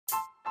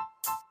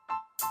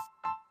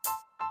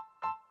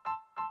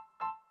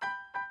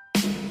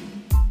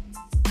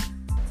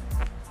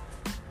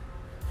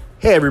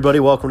Hey everybody,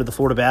 welcome to the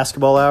Florida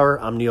Basketball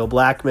Hour. I'm Neil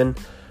Blackman.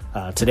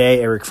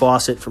 Today, Eric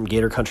Fawcett from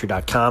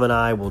GatorCountry.com and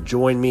I will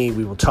join me.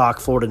 We will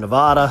talk Florida,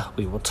 Nevada.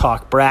 We will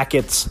talk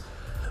brackets.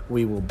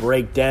 We will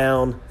break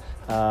down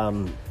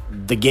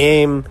the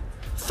game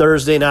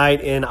Thursday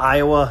night in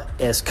Iowa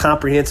as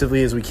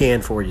comprehensively as we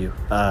can for you.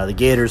 The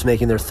Gators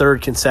making their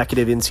third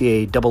consecutive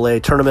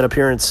NCAA tournament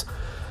appearance,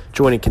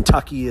 joining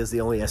Kentucky as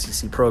the only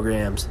SEC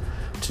programs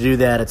to do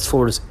that. It's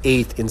Florida's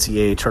eighth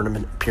NCAA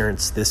tournament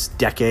appearance this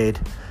decade.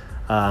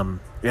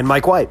 And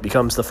Mike White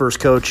becomes the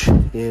first coach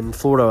in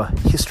Florida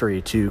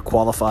history to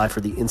qualify for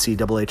the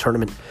NCAA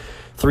tournament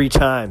 3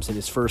 times in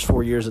his first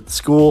 4 years at the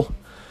school.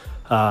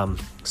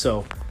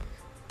 So,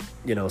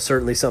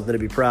 certainly something to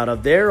be proud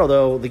of there.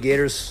 Although the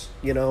Gators,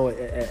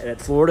 at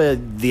Florida,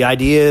 the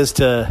idea is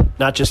to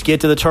not just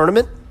get to the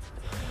tournament,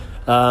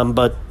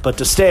 but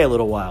to stay a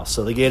little while.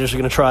 So the Gators are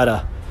going to try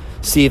to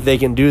see if they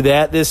can do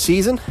that this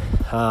season.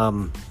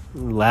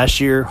 Last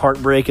year,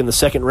 heartbreak in the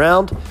second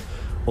round.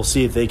 We'll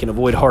see if they can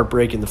avoid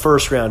heartbreak in the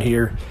first round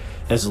here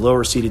as the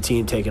lower-seeded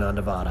team taking on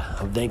Nevada.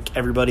 I thank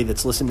everybody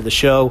that's listened to the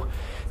show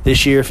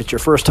this year. If it's your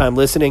first time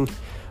listening,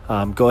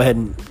 go ahead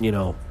and,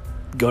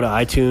 go to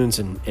iTunes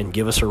and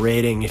give us a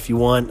rating if you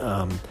want.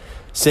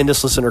 Send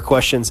us listener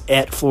questions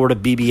at Florida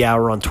BB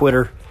Hour on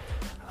Twitter.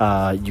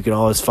 You can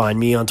always find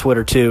me on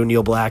Twitter too,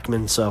 Neil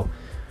Blackman. So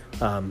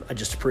I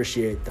just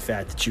appreciate the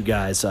fact that you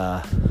guys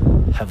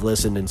have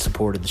listened and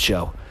supported the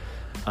show.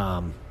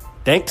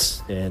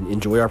 Thanks, and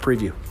enjoy our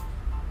preview.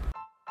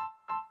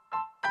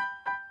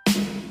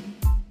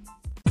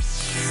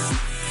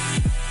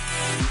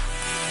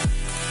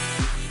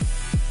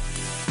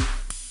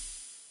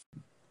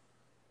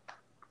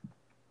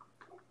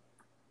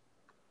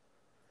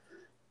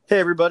 Hey,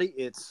 everybody,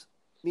 it's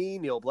me,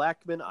 Neil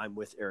Blackman. I'm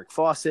with Eric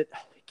Fawcett,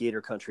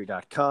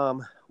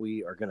 GatorCountry.com.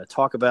 We are going to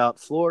talk about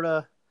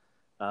Florida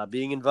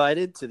being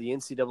invited to the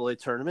NCAA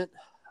tournament.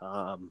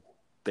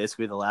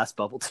 Basically, the last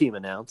bubble team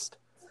announced.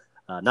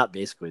 Not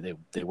basically,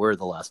 they were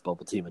the last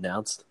bubble team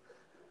announced,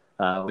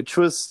 which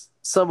was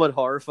somewhat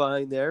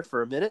horrifying there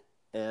for a minute.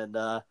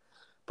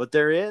 But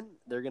they're in.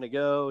 They're going to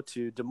go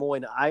to Des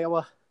Moines,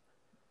 Iowa,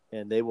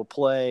 and they will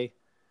play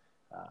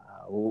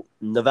the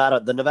Nevada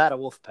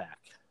Wolfpack.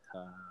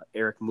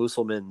 Eric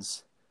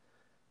Musselman's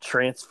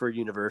transfer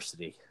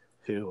university,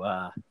 who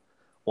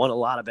won a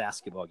lot of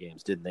basketball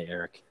games, didn't they,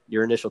 Eric?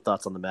 Your initial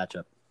thoughts on the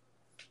matchup?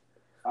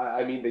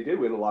 I mean, they did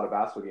win a lot of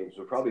basketball games,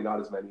 but probably not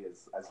as many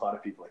as a lot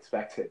of people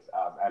expected.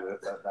 And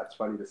that's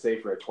funny to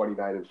say for a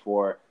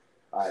 29-4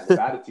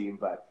 Nevada team,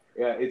 but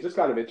yeah, it's just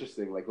kind of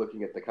interesting, like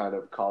looking at the kind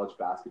of college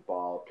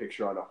basketball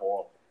picture on a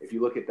whole. If you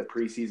look at the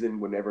preseason,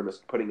 when everyone was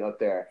putting out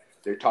their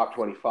top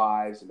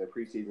 25s and their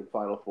preseason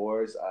Final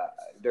Fours,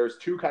 there's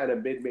 2 kind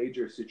of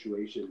mid-major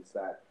situations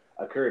that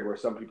occurred where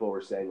some people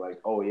were saying, like,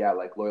 oh, yeah,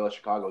 like Loyola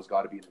Chicago's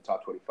got to be in the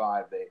top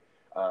 25.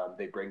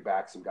 They bring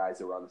back some guys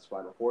that were on this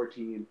Final Four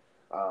team.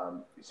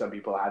 Some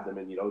people had them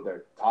in,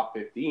 their top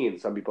 15.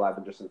 Some people had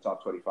them just in the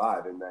top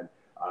 25. And then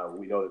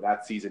we know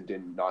that season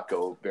did not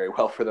go very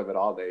well for them at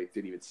all. They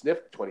didn't even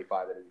sniff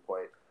 25 at any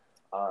point.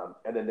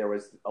 And then there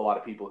was a lot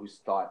of people who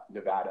thought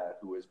Nevada,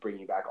 who was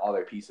bringing back all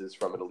their pieces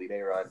from an Elite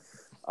Eight run,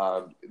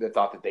 that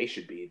thought that they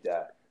should be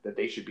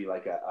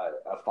like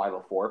a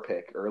Final Four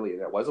pick early. And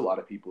there was a lot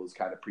of people who's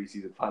kind of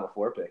preseason Final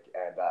Four pick.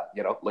 And,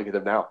 look at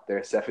them now. They're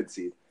a 7th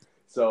seed.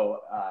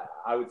 So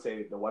I would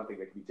say the one thing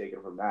that can be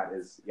taken from that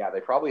is, they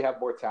probably have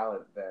more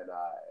talent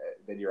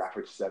than your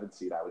average 7th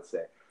seed, I would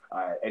say.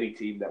 Any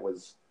team that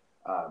was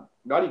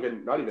not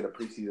even a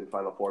preseason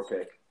Final Four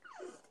pick,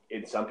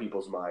 in some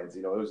people's minds,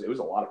 it was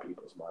a lot of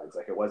people's minds.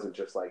 Like it wasn't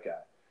just like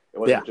a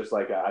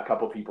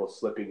couple people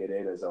slipping it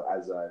in as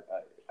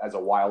a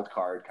wild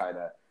card, kind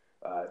of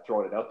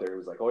throwing it out there. It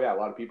was like, oh yeah, a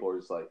lot of people were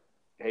just like,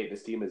 hey,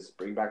 this team is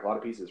bringing back a lot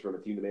of pieces from a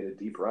team that made a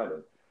deep run,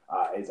 and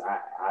is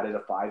added a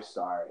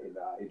 5-star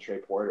in Trey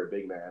Porter,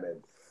 big man,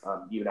 and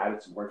even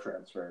added some more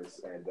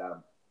transfers. And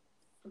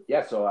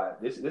so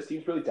this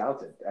team's really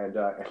talented and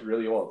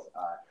really old.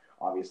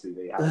 Obviously,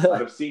 they have a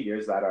lot of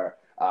seniors that are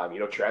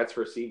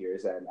transfer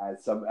seniors, and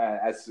as a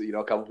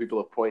couple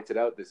people have pointed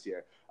out this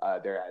year,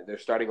 their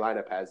starting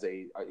lineup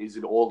is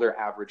an older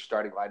average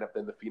starting lineup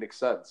than the Phoenix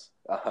Suns.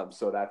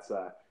 So that's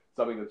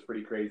something that's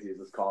pretty crazy. As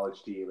this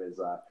college team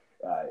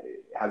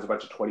has a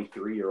bunch of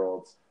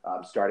 23-year-olds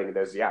starting, and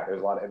there's a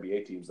lot of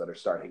NBA teams that are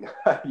starting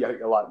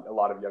a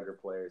lot of younger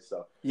players.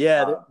 So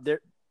they're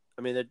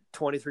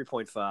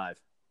 23.5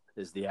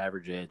 is the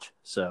average age.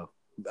 So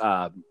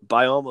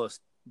by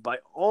almost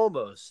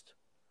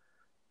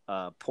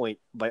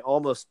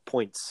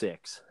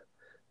 0.6,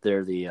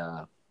 they're the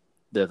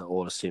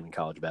oldest team in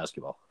college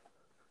basketball.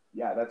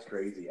 Yeah, that's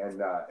crazy.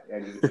 And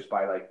even just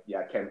by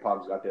Ken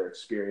Palm's got their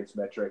experience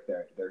metric.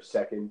 They're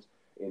second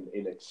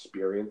in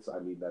experience. I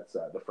mean, that's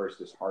the first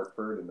is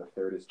Hartford and the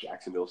third is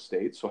Jacksonville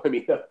State. So I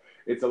mean,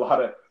 it's a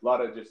lot of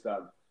just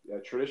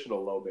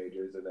traditional low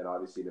majors, and then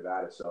obviously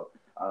Nevada. So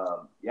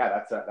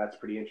that's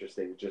pretty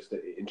interesting, just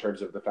in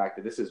terms of the fact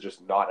that this is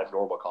just not a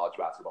normal college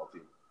basketball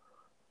team.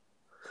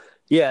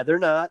 Yeah, they're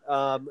not.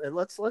 And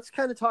let's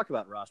kind of talk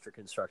about roster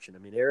construction. I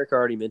mean, Eric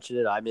already mentioned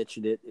it. I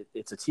mentioned it.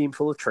 It's a team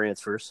full of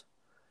transfers.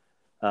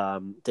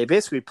 They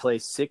basically play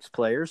 6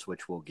 players,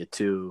 which we'll get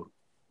to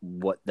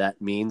what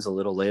that means a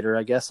little later,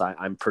 I guess.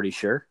 I'm pretty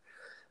sure.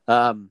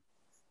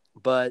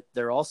 But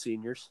they're all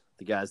seniors,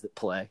 the guys that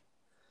play.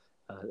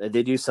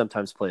 They do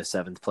sometimes play a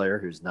 7th player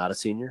who's not a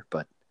senior,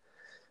 but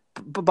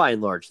by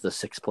and large, the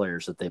 6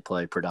 players that they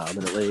play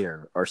predominantly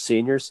are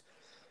seniors.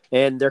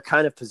 And they're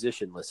kind of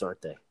positionless,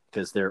 aren't they?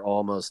 Because they're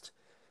almost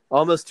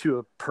to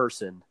a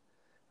person,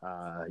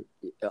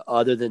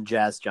 other than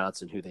Jazz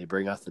Johnson, who they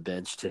bring off the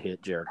bench to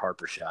hit Jared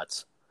Harper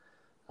shots.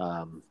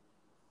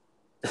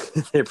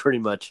 They're pretty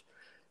much,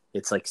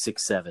 it's like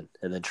 6'7",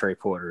 and then Trey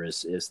Porter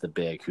is the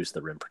big who's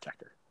the rim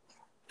protector.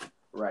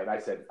 Right. I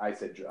said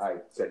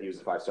he was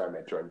a 5-star. I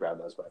meant Jordan Brown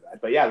knows by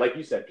that. But yeah, like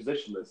you said,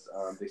 positionless.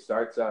 They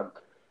start a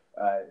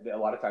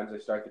lot of times they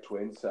start the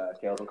twins,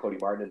 Caleb and Cody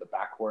Martin in the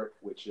backcourt,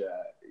 which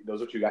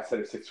those are 2 guys that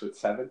are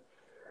 6'7".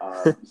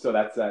 So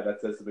that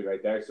says something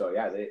right there. So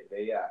yeah,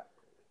 they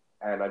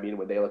and I mean,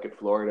 when they look at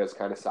Florida's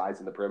kind of size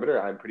in the perimeter,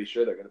 I'm pretty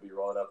sure they're going to be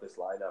rolling out this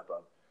lineup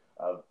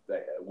of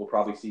we'll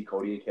probably see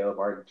Cody and Caleb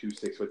Martin, 2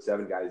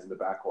 6'7" guys in the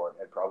backcourt,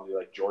 and probably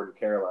like Jordan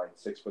Caroline,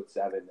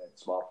 6'7" and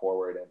small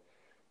forward,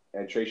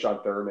 and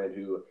Trayshawn Thurman,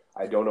 who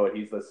I don't know what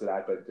he's listed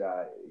at, but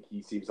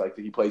he seems like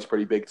he plays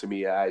pretty big to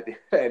me. And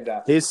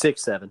he's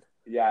 6'7".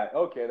 Yeah,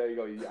 okay, there you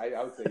go.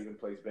 I would say even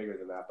plays bigger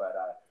than that, but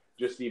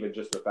just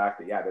the fact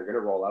that they're going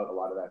to roll out a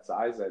lot of that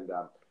size, and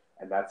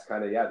that's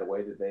kind of the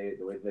way that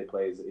they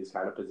play is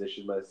kind of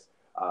positionless.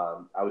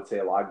 I would say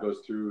a lot goes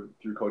through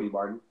Cody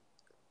Martin.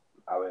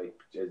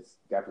 Is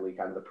definitely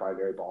kind of the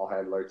primary ball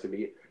handler to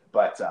me,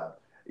 but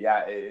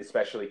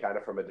especially kind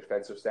of from a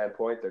defensive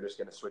standpoint, they're just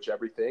going to switch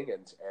everything,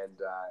 and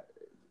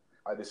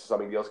this is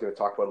something Neil's going to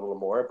talk about a little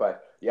more.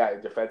 But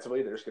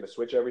defensively, they're just going to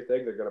switch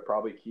everything. They're going to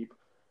probably keep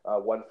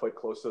 1 foot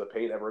close to the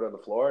paint, everyone on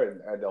the floor,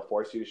 and they'll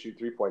force you to shoot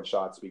 3-point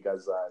shots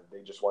because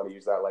they just want to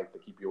use that length to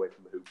keep you away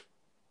from the hoop.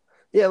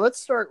 Yeah, let's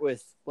start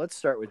with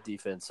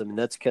defense. I mean,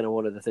 that's kind of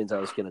one of the things I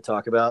was going to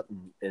talk about,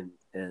 and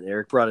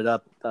Eric brought it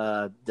up.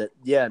 I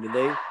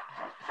mean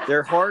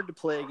they're hard to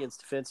play against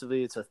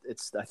defensively.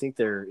 It's I think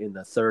they're in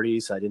the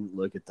 30s. I didn't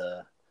look at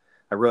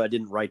I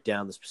didn't write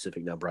down the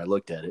specific number. I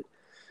looked at it,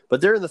 but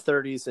they're in the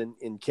 30s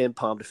in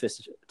KenPom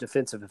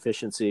defensive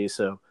efficiency.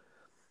 So,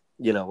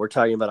 we're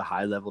talking about a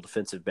high level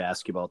defensive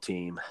basketball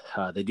team.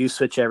 They do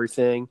switch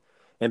everything,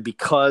 and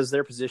because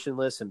they're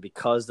positionless and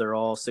because they're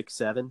all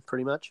 6'7",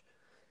 pretty much,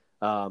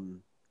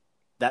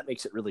 that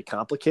makes it really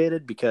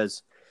complicated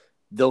because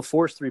they'll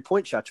force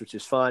 3-point shots, which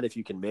is fine if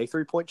you can make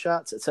 3-point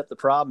shots. Except the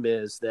problem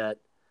is that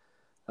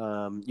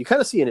you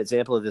kind of see an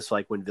example of this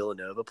like when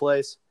Villanova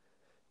plays,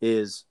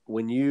 is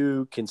when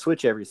you can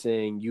switch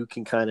everything, you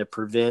can kind of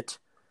prevent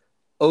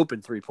open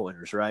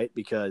 3-pointers, right?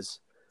 Because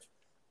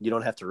you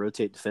don't have to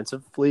rotate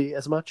defensively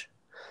as much.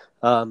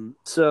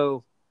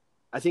 So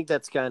I think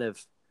that's kind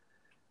of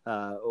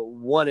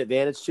one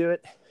advantage to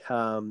it.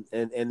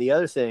 And the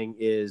other thing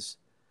is,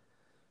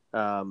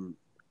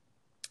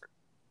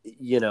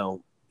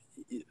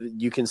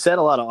 you can set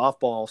a lot of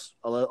off-ball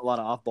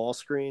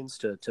screens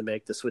to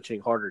make the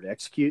switching harder to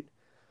execute,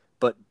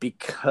 but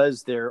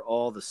because they're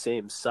all the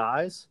same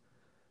size,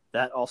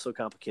 that also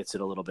complicates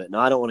it a little bit. Now,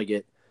 I don't want to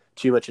get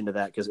too much into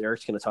that because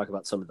Eric's going to talk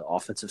about some of the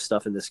offensive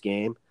stuff in this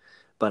game,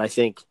 but I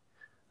think,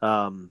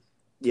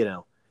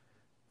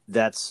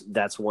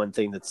 that's one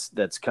thing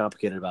that's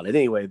complicated about it.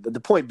 Anyway, but the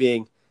point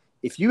being,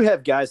 if you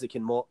have guys that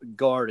can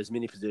guard as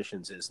many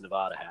positions as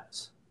Nevada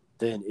has,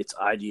 then it's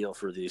ideal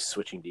for these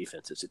switching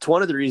defenses. It's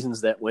one of the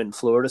reasons that when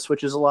Florida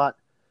switches a lot,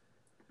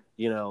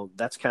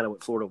 that's kind of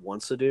what Florida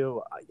wants to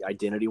do,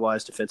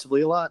 identity-wise,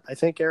 defensively a lot, I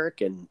think,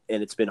 Eric. And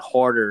it's been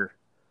harder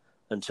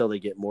until they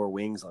get more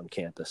wings on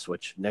campus,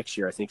 which next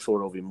year I think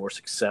Florida will be more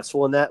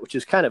successful in that, which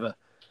is kind of a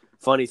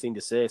funny thing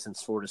to say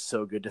since Florida's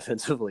so good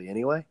defensively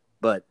anyway.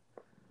 But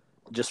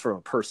just from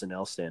a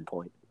personnel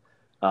standpoint,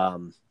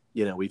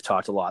 we've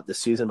talked a lot this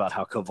season about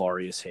how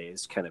Kavarius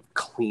Hayes kind of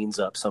cleans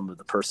up some of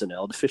the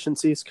personnel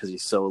deficiencies because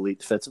he's so elite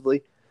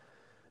defensively.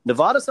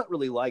 Nevada's not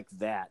really like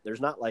that.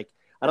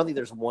 I don't think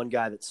there's one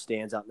guy that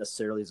stands out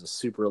necessarily as a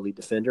super elite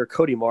defender.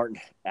 Cody Martin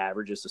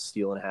averages a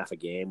steal and a half a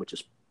game,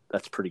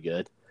 that's pretty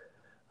good.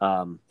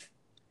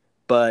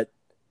 But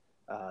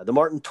the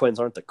Martin twins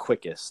aren't the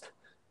quickest.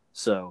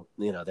 So,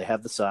 they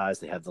have the size,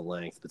 they have the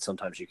length, but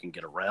sometimes you can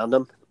get around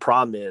them. The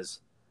problem is,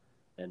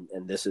 and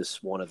this is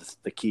one of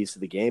the keys to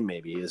the game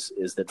maybe, is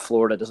that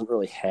Florida doesn't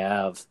really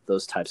have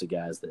those types of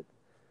guys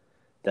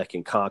that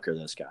can conquer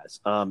those guys.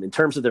 In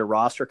terms of their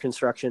roster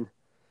construction,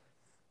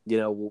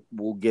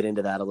 we'll get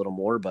into that a little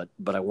more, but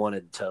I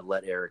wanted to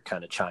let Eric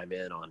kind of chime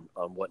in on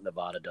what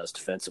Nevada does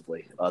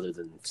defensively other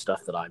than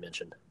stuff that I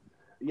mentioned.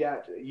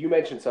 Yeah, you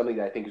mentioned something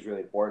that I think is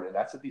really important, and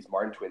that's that these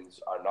Martin twins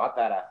are not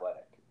that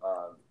athletic.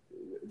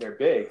 They're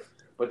big,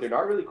 but they're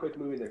not really quick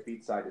moving their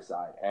feet side to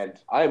side. And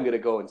I am going to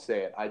go and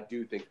say it. I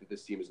do think that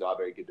this team is not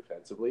very good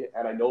defensively,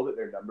 and I know that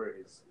their number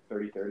is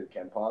 33rd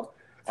in KenPom,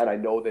 and I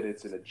know that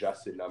it's an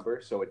adjusted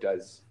number, so it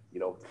does,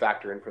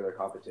 factor in for their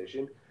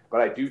competition.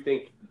 But I do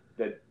think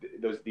that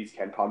these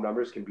KenPom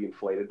numbers can be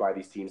inflated by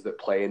these teams that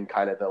play in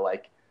kind of the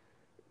like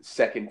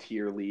second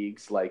tier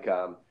leagues, like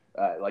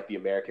the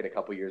American a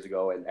couple years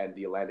ago and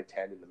the Atlantic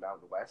 10 in the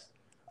Mountain West.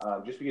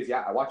 Just because,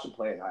 I watch them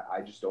play, and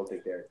I just don't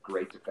think they're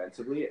great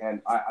defensively.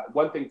 And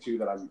one thing, too,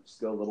 that I'm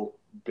still a little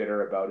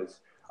bitter about is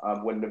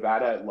when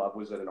Nevada Love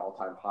was at an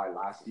all-time high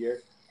last year,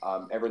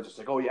 everyone's just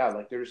like, oh, yeah,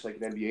 like they're just like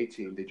an NBA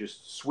team. They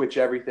just switch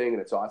everything, and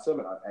it's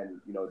awesome.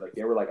 And you know, like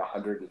they were like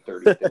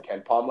 130th in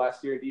KenPom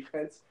last year in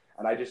defense.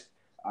 And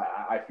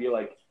I feel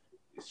like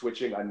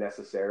switching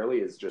unnecessarily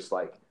is just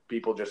like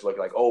people just look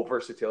like, oh,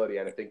 versatility.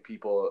 And I think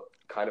people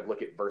kind of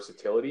look at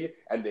versatility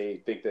and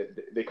they think that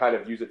they kind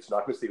of use it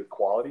synonymously with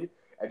quality.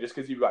 And just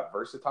because you've got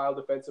versatile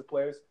defensive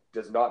players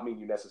does not mean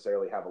you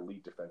necessarily have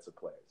elite defensive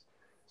players.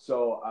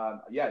 So,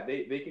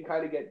 they can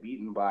kind of get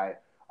beaten by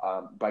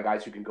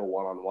guys who can go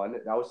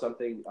one-on-one. That was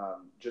something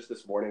just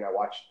this morning I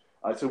watched.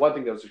 So one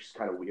thing that was just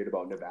kind of weird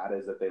about Nevada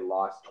is that they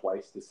lost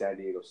twice to San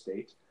Diego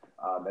State.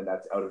 And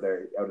that's out of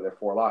their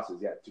 4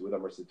 losses. Yeah, 2 of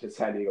them were to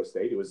San Diego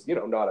State. It was,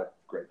 not a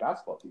great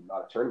basketball team,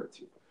 not a tournament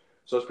team.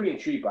 So I was pretty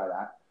intrigued by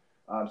that.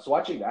 So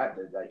watching that,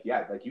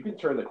 like you can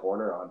turn the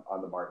corner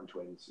on the Martin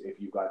twins if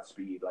you've got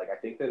speed. Like I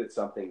think that it's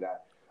something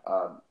that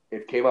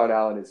if Kayvon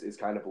Allen is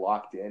kind of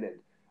locked in and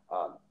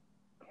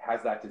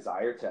has that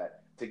desire to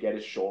get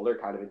his shoulder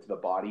kind of into the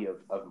body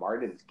of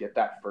Martin and get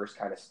that first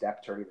kind of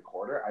step turning the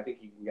corner, I think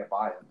he can get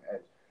by him.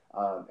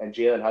 And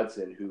Jalen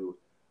Hudson, who,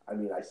 I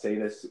mean, I say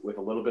this with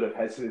a little bit of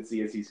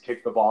hesitancy as he's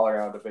kicked the ball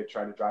around a bit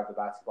trying to drive the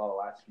basketball the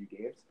last few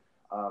games.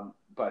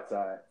 But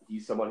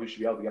he's someone who should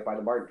be able to get by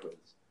the Martin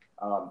twins.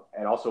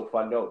 And also,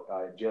 fun note,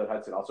 Jalen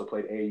Hudson also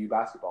played AAU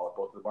basketball with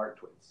both of the Martin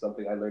twins,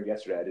 something I learned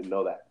yesterday. I didn't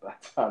know that.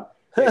 But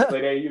he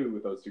played AAU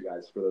with those 2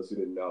 guys, for those who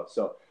didn't know.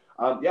 So,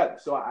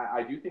 so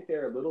I do think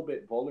they're a little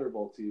bit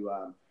vulnerable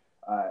to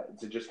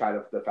just kind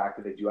of the fact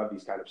that they do have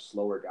these kind of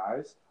slower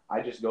guys.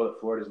 I just know that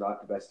Florida's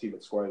not the best team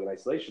at scoring in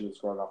isolation and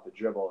scoring off the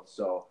dribble.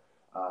 So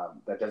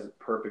that doesn't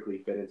perfectly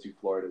fit into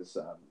Florida's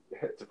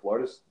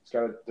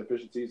kind of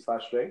deficiencies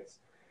 / strengths.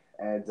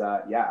 And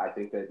I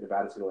think that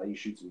Nevada's going to let you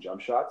shoot some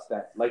jump shots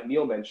that, like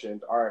Neil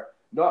mentioned, are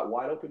not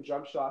wide open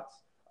jump shots,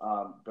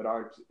 but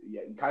aren't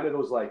kind of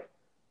those like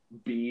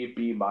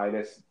B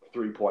minus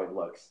 3-point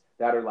looks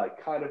that are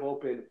like kind of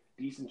open,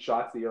 decent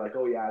shots that you're like,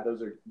 oh yeah,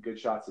 those are good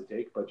shots to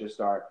take, but just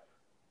are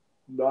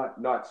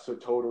not so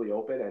totally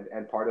open.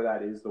 And part of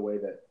that is the way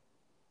that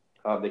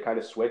they kind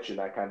of switch, and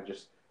that kind of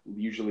just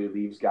usually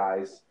leaves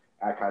guys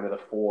at kind of the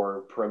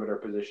 4 perimeter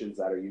positions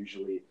that are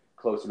usually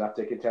close enough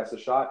to contest a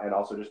shot, and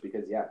also just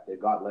because, they've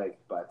got length.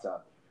 But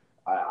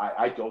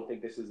I don't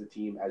think this is a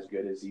team as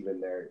good as even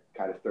their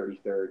kind of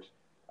 33rd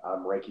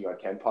ranking on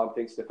KenPom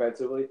thinks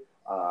defensively.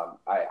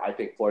 I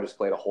think Florida's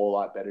played a whole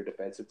lot better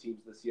defensive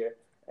teams this year,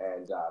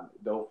 and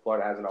though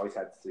Florida hasn't always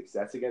had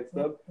success against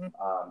them,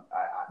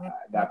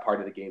 that part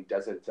of the game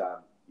doesn't,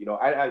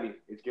 I mean,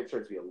 it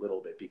concerns me a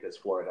little bit because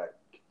Florida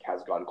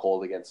has gone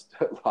cold against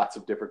lots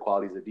of different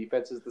qualities of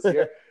defenses this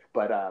year.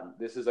 But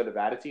this is a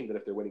Nevada team that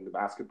if they're winning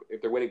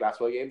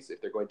basketball games,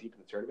 if they're going deep in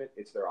the tournament,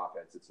 it's their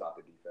offense. It's not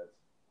the defense.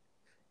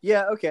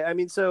 Yeah. Okay. I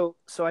mean, so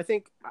I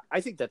think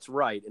that's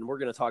right. And we're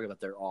going to talk about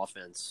their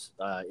offense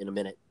in a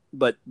minute,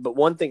 but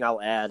one thing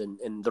I'll add,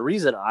 and the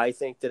reason I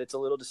think that it's a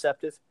little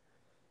deceptive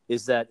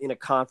is that in a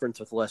conference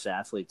with less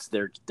athletes,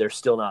 they're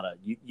still not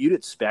you'd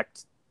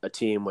expect a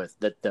team with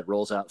that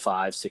rolls out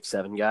 5, 6,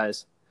 7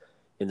 guys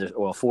in their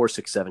 4,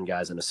 6, 7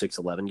 guys and a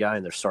 6'11" guy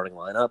in their starting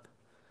lineup.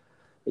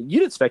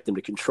 You'd expect them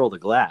to control the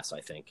glass,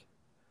 I think.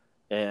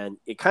 And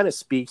it kind of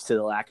speaks to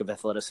the lack of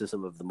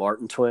athleticism of the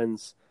Martin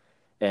twins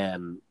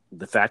and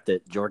the fact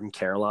that Jordan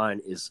Caroline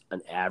is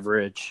an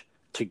average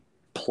to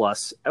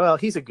plus. Well,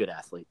 he's a good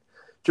athlete.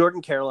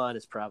 Jordan Caroline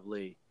is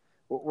probably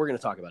 – we're going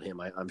to talk about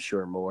him, I'm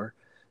sure, more.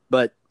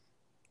 But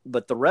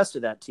the rest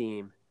of that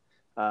team,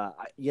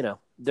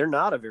 they're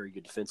not a very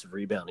good defensive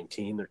rebounding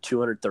team. They're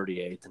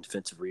 238th in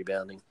defensive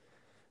rebounding.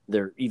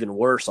 They're even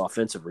worse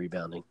offensive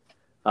rebounding.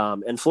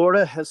 And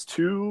Florida has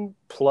 2+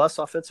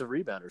 offensive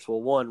rebounders.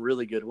 Well, one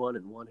really good one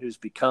and one who's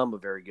become a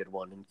very good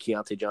one in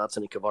Keontae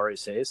Johnson and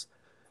Kavares Hayes.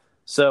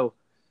 So,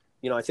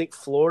 I think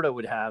Florida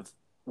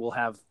will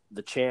have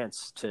the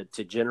chance to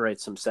generate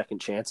some second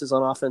chances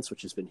on offense,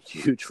 which has been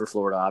huge for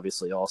Florida,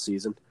 obviously, all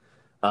season.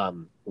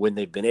 When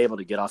they've been able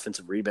to get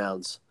offensive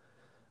rebounds,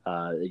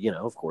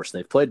 of course,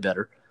 they've played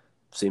better.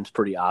 Seems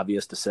pretty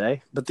obvious to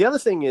say. But the other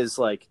thing is,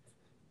 a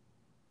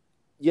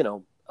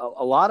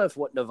lot of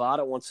what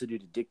Nevada wants to do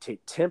to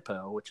dictate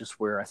tempo, which is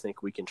where I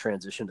think we can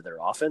transition to their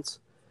offense,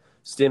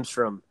 stems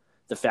from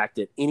the fact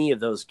that any of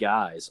those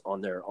guys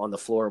on the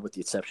floor, with the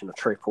exception of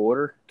Trey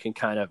Porter, can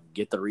kind of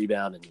get the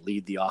rebound and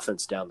lead the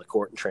offense down the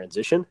court in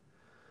transition.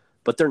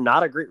 But they're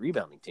not a great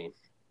rebounding team.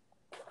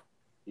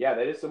 Yeah,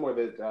 that is somewhere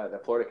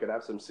that Florida could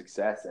have some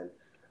success. And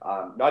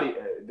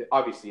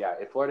obviously,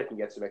 if Florida can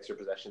get some extra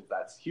possessions,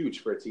 that's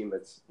huge for a team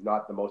that's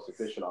not the most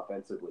efficient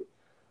offensively.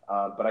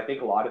 But I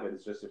think a lot of it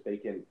is just if they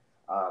can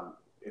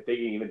if they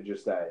can even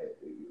just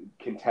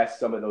contest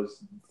some of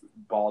those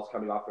balls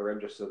coming off the rim,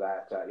 just so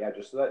that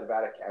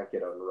Nevada can't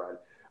get out and run.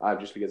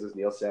 Just because, as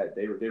Neil said,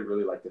 they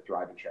really like to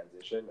thrive in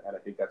transition, and I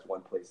think that's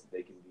one place that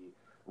they can be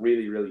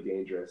really, really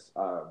dangerous.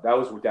 That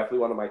was definitely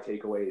one of my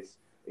takeaways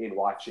in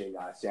watching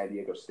San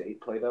Diego State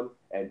play them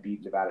and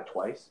beat Nevada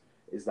twice.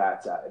 Is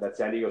that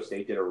San Diego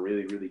State did a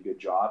really, really good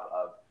job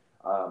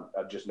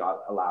of just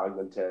not allowing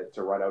them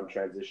to run out in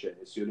transition.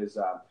 As soon as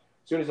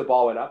the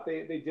ball went up,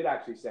 they did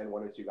actually send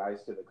one or two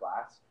guys to the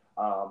glass,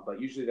 but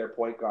usually their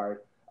point guard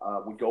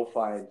would go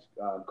find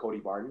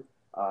Cody Martin,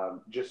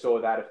 just so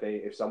that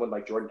if someone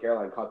like Jordan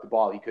Caroline caught the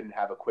ball, he couldn't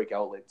have a quick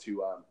outlet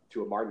to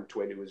a Martin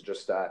twin who was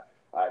just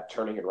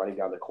turning and running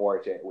down the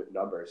court with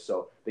numbers.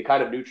 So they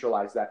kind of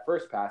neutralized that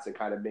first pass and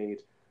kind of made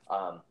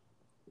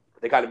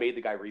the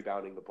guy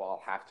rebounding the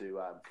ball have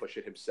to push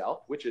it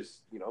himself, which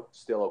is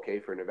still okay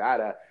for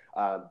Nevada,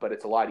 but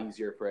it's a lot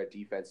easier for a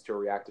defense to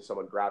react to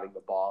someone grabbing the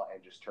ball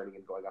and just turning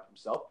and going up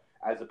himself,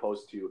 as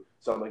opposed to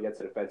someone gets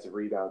an offensive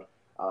rebound,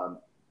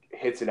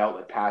 hits an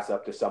outlet pass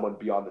up to someone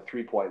beyond the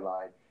 3-point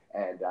line,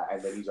 and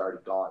then he's already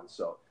gone.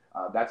 So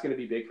that's going to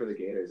be big for the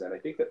Gators, and I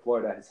think that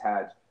Florida has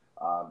had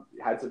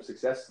some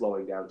success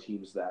slowing down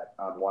teams that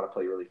want to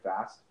play really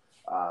fast.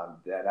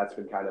 That's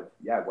been kind of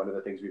one of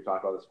the things we've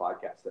talked about on this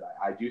podcast, that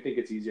I do think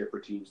it's easier for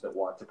teams that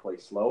want to play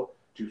slow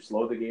to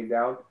slow the game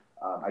down.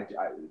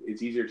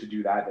 It's easier to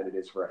do that than it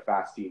is for a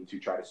fast team to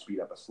try to speed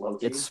up a slow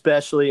team,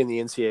 especially in the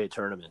NCAA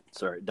tournament.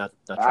 Sorry, not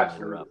trying to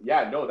interrupt.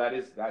 Yeah, no,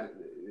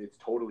 it's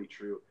totally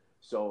true.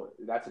 So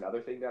that's another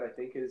thing that I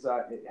think is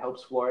it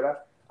helps Florida.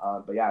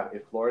 But yeah,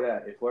 if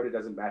Florida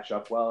doesn't match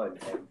up well and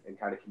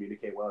kind of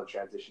communicate well in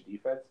transition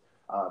defense,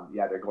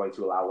 they're going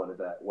to allow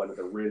one of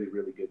the really,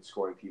 really good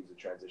scoring teams in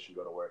transition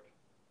go to work.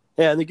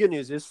 Yeah, and the good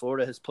news is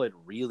Florida has played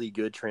really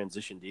good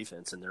transition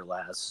defense in their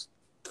last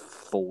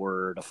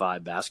 4 to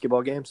 5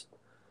 basketball games.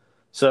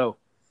 So,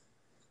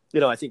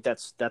 I think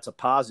that's a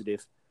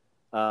positive.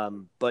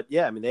 But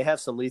yeah, I mean, they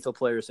have some lethal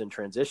players in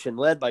transition,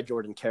 led by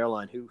Jordan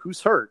Caroline,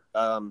 who's hurt,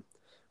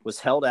 was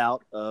held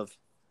out of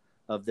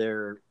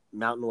their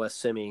Mountain West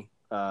semi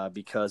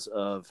because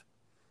of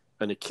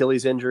an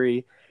Achilles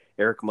injury.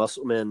 Eric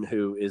Musselman,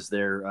 who is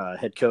their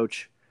head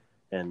coach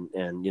and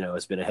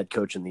has been a head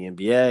coach in the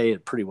NBA, a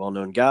pretty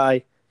well-known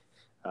guy.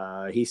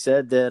 He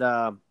said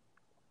that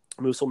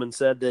Musselman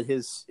said that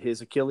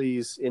his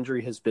Achilles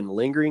injury has been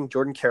lingering.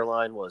 Jordan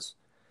Caroline was,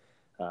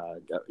 a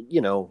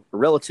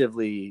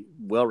relatively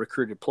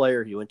well-recruited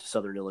player. He went to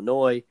Southern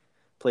Illinois,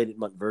 played at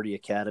Montverde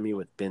Academy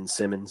with Ben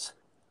Simmons.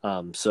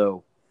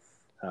 Montverde,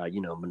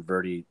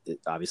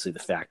 obviously the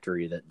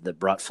factory that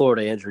brought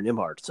Florida Andrew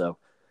Nembhard. So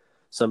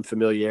some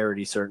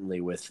familiarity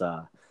certainly with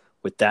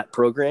that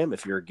program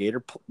if you're a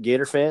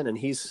Gator fan, and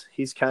he's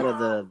kind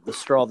of the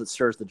straw that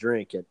stirs the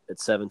drink at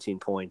 17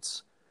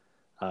 points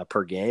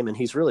per game, and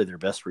he's really their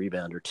best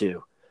rebounder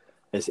too.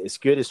 As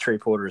good as Trey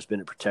Porter has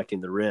been at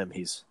protecting the rim,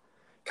 he's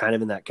kind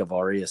of in that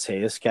Kavarius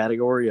Hayes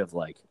category of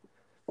like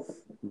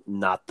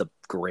not the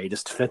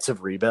greatest defensive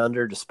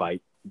rebounder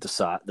despite the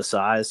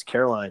size.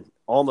 Caroline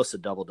almost a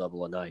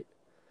double-double a night.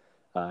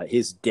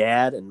 His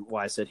dad, and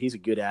why I said he's a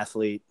good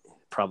athlete,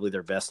 probably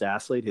their best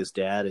athlete, his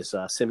dad is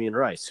Simeon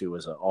Rice, who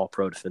was an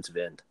all-pro defensive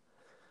end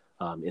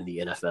in the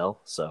NFL.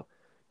 So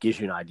gives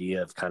you an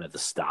idea of kind of the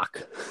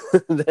stock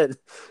that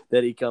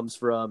he comes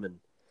from,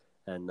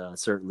 and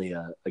certainly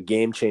a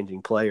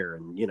game-changing player.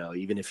 And,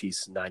 even if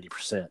he's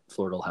 90%,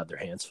 Florida will have their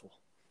hands full.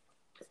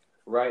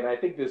 Right, and I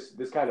think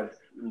this kind of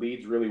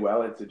leads really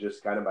well into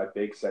just kind of my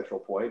big central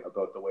point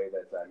about the way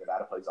that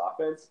Nevada plays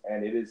offense,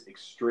 and it is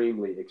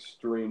extremely,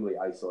 extremely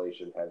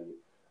isolation heavy,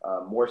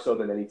 more so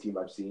than any team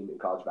I've seen in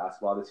college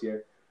basketball this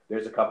year.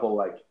 There's a couple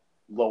like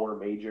lower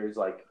majors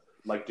like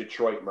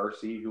Detroit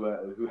Mercy who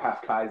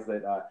have guys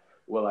that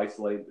will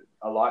isolate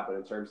a lot, but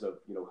in terms of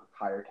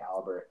higher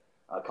caliber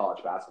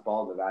college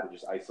basketball, Nevada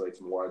just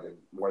isolates more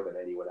than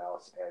anyone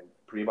else, and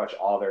pretty much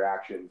all their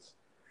actions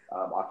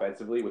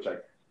offensively, which I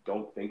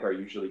don't think are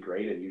usually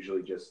great and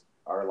usually just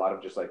are a lot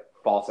of just like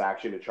false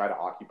action to try to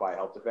occupy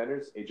help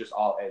defenders. It just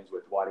all ends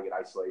with wanting an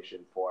isolation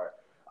for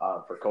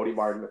Cody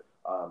Martin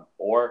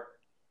or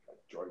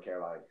Jordan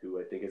Caroline, who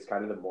I think is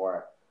kind of the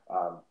more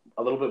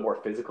a little bit more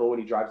physical when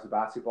he drives the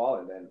basketball,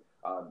 and then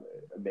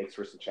makes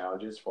for some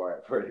challenges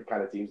for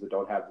kind of teams that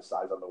don't have the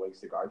size on the wings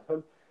to guard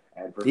them.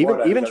 And for even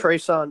Florida,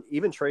 Trayshawn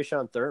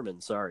Thurman,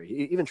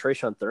 even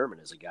Trayshawn Thurman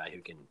is a guy who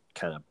can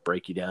kind of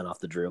break you down off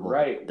the dribble.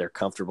 Right. They're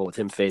comfortable with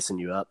him facing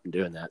you up and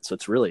doing that. So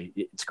it's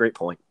a great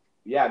point.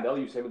 Yeah, and they'll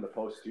use him in the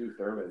post too,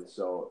 Thurman.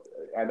 So,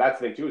 and that's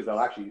the thing too, is they'll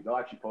actually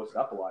post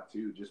up a lot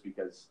too, just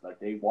because like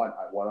they want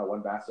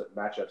one-on-one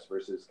matchups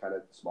versus kind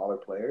of smaller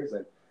players,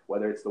 and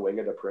whether it's the wing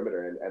or the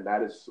perimeter, and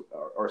that is,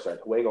 the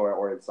wing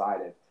or inside.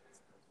 And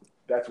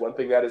that's one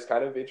thing that is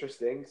kind of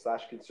interesting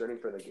 / concerning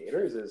for the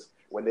Gators is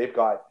when they've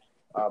got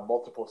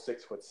multiple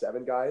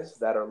 6'7" guys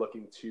that are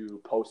looking to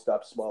post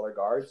up smaller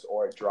guards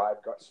or drive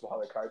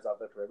smaller guards off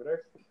the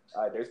perimeter.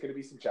 There's going to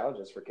be some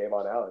challenges for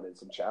Kayvon Allen and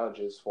some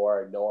challenges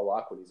for Noah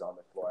Locke when he's on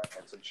the floor,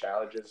 and some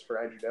challenges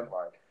for Andrew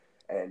Nembhard.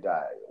 And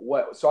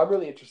so I'm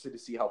really interested to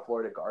see how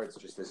Florida guards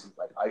just this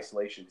like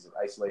isolations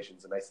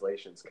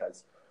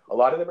because a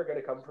lot of them are going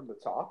to come from the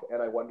top,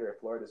 and I wonder if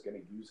Florida's going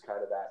to use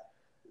kind of that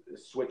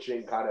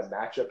switching kind of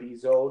matchup-y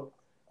zone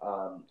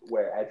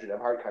where Andrew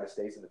Nembhard kind of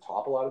stays in the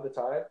top a lot of the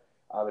time.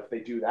 If they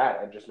do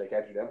that and just make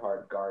Andrew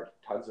Nembhard guard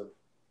tons of,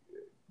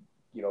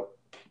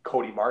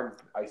 Cody Martin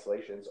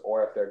isolations,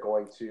 or if they're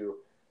going to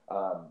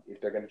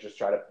just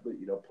try to,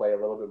 play a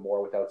little bit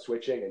more without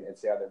switching and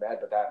stay on their mat,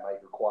 but that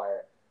might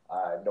require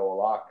Noah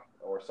Locke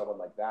or someone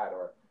like that,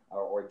 or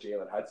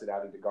Jalen Hudson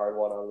having to guard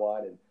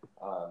one-on-one. And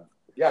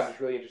I'm just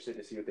really interested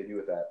to see what they do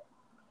with that.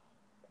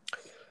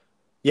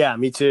 Yeah,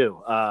 me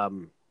too.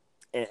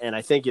 And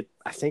I think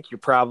you're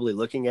probably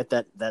looking at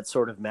that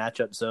sort of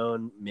matchup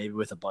zone, maybe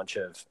with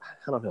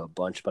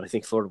but I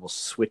think Florida will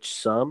switch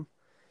some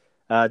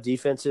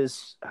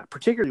defenses,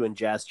 particularly when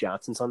Jazz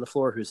Johnson's on the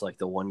floor, who's like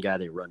the one guy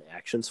they run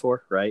actions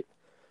for, right?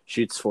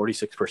 Shoots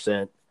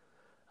 46%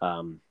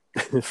 from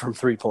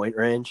 3-point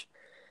range.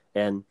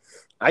 And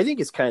I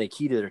think it's kind of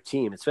key to their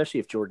team, especially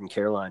if Jordan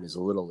Caroline is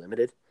a little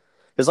limited.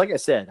 Because like I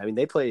said, I mean,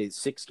 they play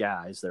 6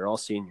 guys. They're all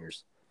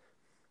seniors.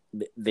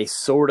 They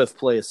sort of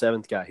play a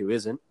 7th guy who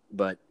isn't,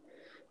 but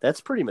that's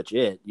pretty much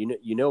it.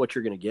 You know what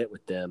you're going to get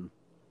with them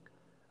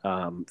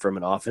from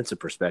an offensive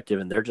perspective,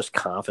 and they're just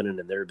confident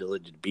in their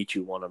ability to beat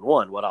you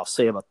one-on-one. What I'll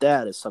say about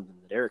that is something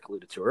that Eric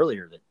alluded to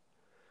earlier, that,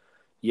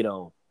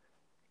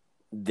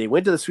 they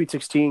went to the Sweet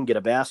 16, get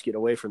a basket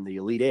away from the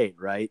Elite 8,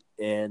 right?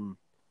 And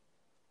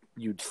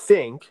you'd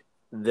think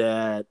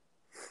that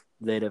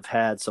they'd have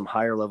had some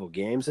higher-level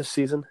games this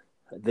season.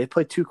 They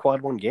played 2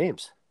 quad 1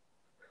 games.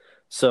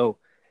 So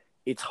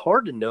it's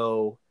hard to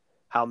know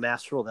how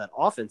masterful that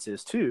offense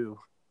is, too,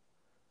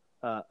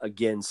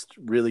 against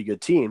really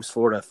good teams.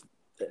 Florida,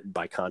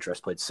 by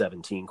contrast, played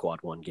 17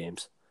 quad 1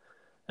 games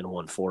and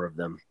won 4 of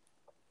them.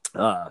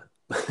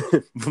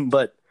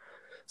 But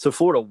so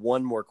Florida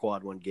won more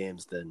quad 1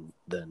 games than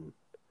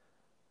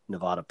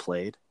Nevada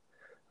played,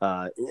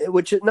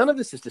 which none of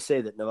this is to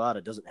say that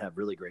Nevada doesn't have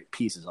really great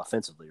pieces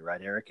offensively,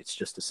 right, Eric? It's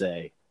just to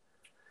say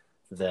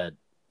that,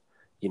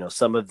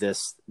 some of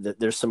this, that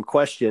there's some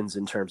questions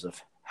in terms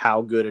of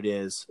how good it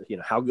is.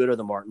 How good are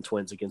the Martin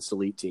twins against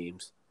elite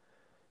teams,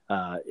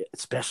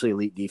 especially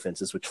elite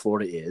defenses, which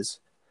Florida is.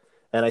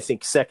 And I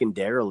think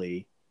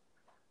secondarily,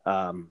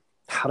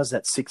 how does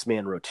that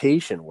 6-man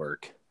rotation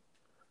work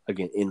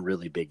again in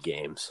really big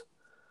games?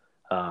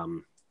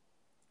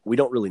 We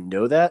don't really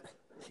know that.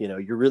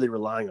 You're really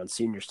relying on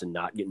seniors to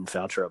not get in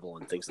foul trouble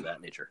and things of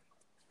that nature.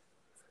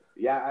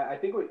 Yeah, I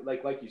think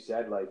like you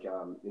said,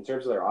 in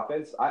terms of their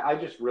offense, I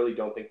just really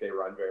don't think they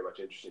run very much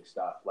interesting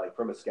stuff. Like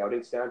from a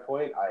scouting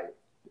standpoint,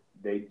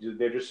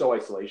 they're just so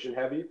isolation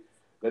heavy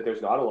that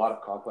there's not a lot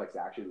of complex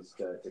actions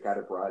to kind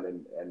of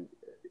run. And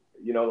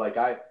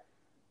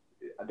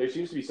there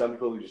seems to be some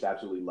people who just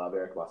absolutely love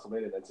Eric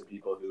Musselman, and then some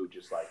people who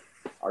just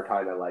are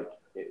kind of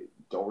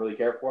don't really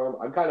care for him.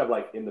 I'm kind of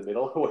in the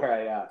middle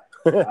where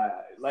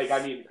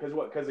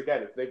because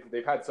again,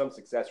 they've had some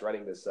success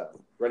running these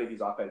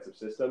offensive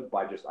systems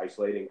by just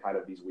isolating kind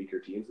of these weaker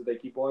teams that they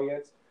keep going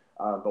against.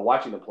 But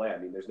watching them play, I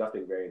mean, there's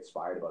nothing very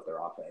inspired about their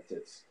offense.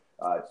 It's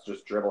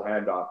just dribble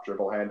handoff,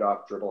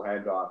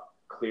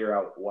 clear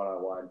out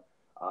one-on-one.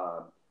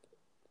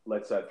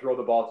 Let's throw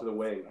the ball to the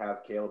wing,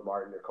 have Caleb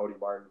Martin or Cody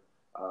Martin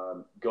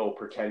go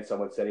pretend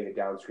someone's setting a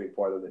down screen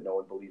for them that no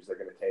one believes they're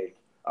going to take.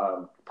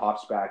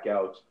 Pops back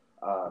out.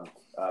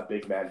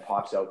 Big man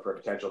pops out for a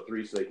potential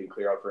 3 so they can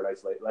clear out for an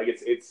isolation.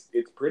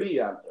 It's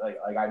pretty I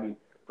mean,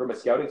 from a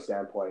scouting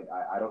standpoint,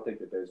 I don't think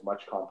that there's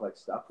much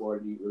complex stuff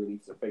Florida really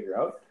needs to figure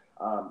out.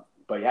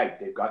 But yeah,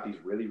 they've got these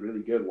really,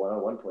 really good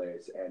one-on-one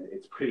players, and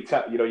it's pretty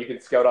tough. You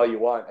can scout all you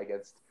want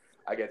against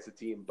a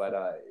team,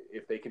 but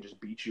if they can just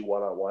beat you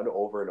one-on-one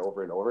over and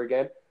over and over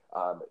again,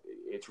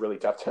 it's really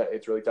tough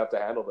to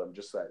handle them.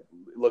 Just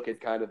look at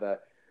kind of the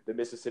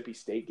Mississippi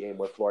State game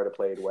where Florida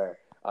played, where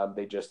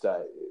they just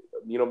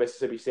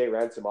Mississippi State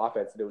ran some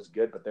offense and it was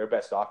good, but their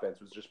best offense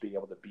was just being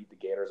able to beat the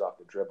Gators off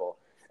the dribble.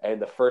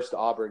 And the first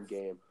Auburn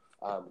game,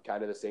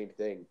 kind of the same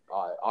thing.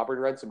 Auburn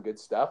ran some good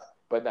stuff,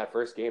 but in that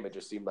first game, it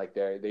just seemed like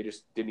they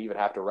just didn't even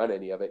have to run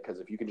any of it, because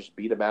if you can just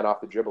beat a man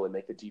off the dribble and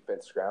make the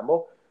defense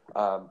scramble,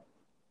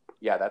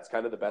 that's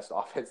kind of the best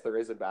offense there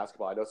is in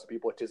basketball. I know some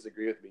people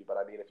disagree with me, but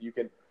I mean, if you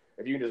can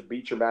just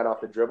beat your man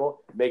off the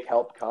dribble, make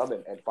help come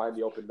and find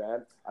the open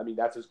man, I mean,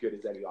 that's as good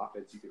as any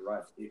offense you can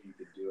run if you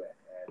can do it.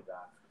 And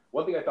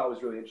one thing I thought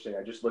was really interesting,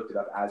 I just looked it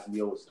up as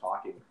Neil was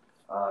talking,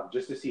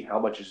 just to see how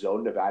much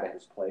zone Nevada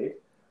has played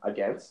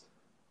against.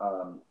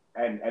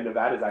 And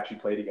Nevada's actually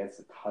played against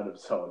a ton of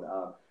zone.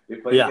 They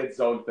played against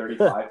zone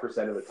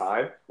 35% of the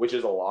time, which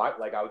is a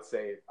lot. I would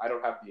say, I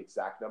don't have the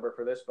exact number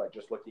for this, but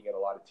just looking at a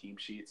lot of team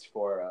sheets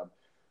for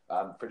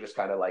just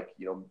kind of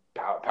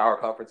power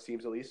conference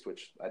teams, at least,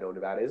 which I know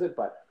Nevada isn't,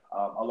 but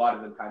a lot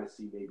of them kind of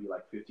see maybe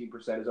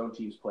 15% of zone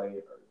teams play,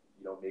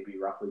 maybe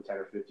roughly 10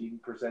 or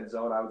 15%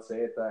 zone, I would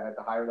say, at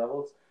the higher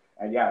levels.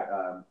 And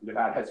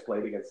Nevada has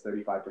played against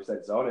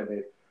 35% zone, and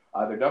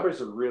their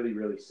numbers are really,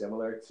 really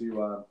similar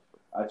to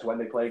when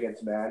they play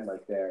against man.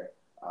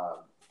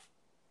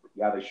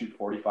 they shoot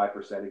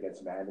 45%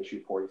 against man. They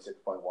shoot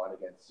 46.1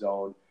 against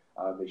zone.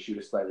 They shoot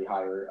a slightly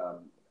higher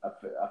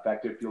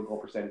effective field goal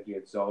percentage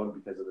against zone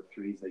because of the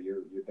threes that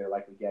they're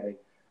likely getting.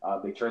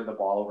 They turn the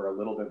ball over a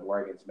little bit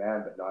more against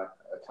man, but not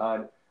a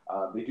ton.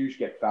 They do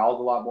get fouled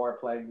a lot more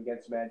playing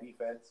against man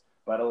defense.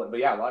 But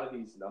yeah, a lot of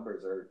these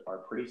numbers are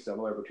pretty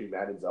similar between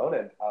man and zone.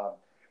 And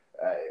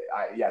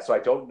so I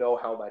don't know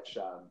how much.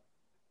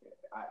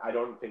 I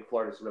don't think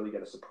Florida's really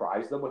going to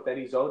surprise them with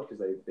any zone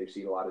because they've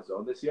seen a lot of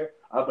zone this year.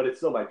 But it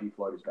still might be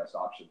Florida's best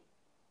option.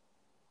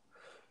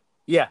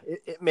 Yeah,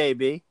 it may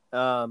be.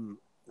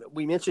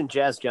 We mentioned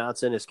Jazz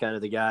Johnson is kind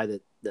of the guy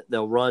that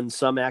they'll run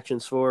some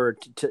actions for.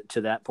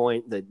 To that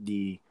point, that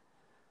the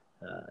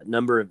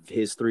number of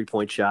his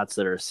 3-point shots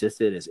that are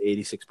assisted is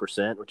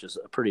 86%, which is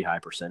a pretty high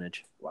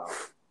percentage. Wow.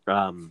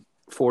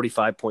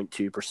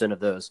 45.2% of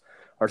those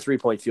are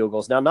 3-point field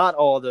goals. Now, not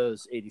all of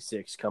those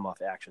 86 come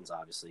off actions,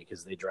 obviously,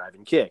 because they drive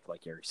and kick,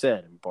 like Eric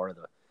said. And part of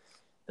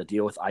the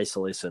deal with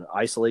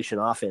isolation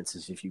offense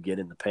is if you get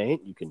in the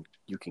paint, you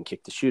can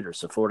kick the shooter.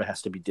 So Florida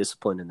has to be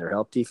disciplined in their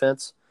help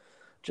defense,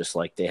 just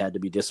like they had to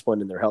be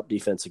disciplined in their help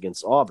defense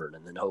against Auburn,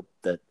 and then hope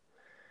that,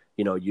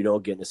 you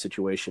don't get in a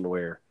situation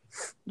where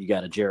you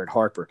got a Jared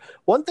Harper.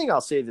 One thing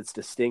I'll say that's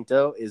distinct,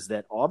 though, is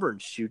that Auburn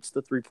shoots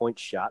the 3-point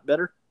shot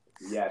better.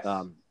 Yes.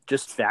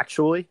 Just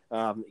factually,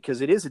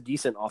 because it is a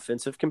decent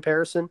offensive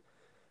comparison.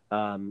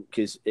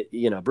 Because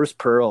Bruce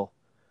Pearl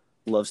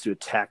loves to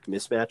attack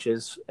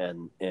mismatches,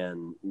 and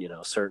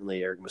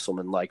certainly Eric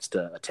Musselman likes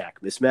to attack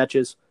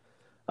mismatches.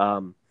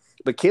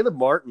 But Caleb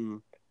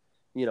Martin,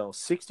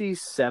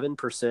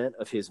 67%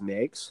 of his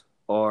makes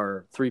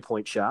are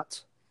 3-point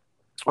shots.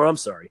 Or I'm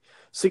sorry,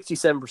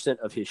 67%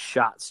 of his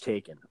shots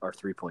taken are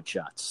 3-point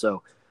shots.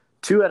 So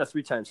 2 out of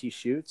 3 times he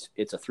shoots,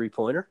 it's a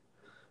 3-pointer.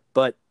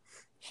 But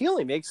he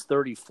only makes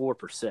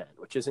 34%,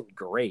 which isn't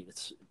great.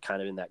 It's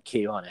kind of in that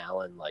Kayvon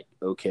Allen,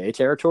 okay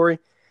territory.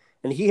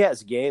 And he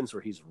has games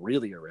where he's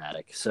really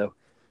erratic. So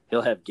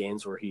he'll have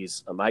games where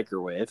he's a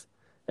microwave,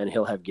 and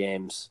he'll have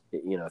games,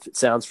 if it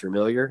sounds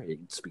familiar,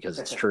 it's because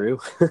it's true.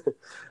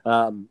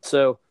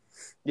 So,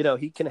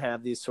 he can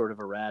have these sort of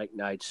erratic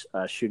nights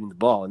shooting the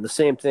ball. And the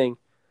same thing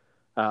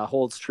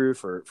holds true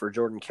for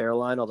Jordan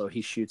Caroline, although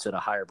he shoots at a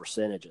higher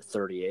percentage at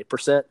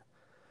 38%.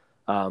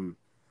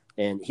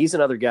 And he's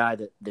another guy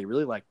that they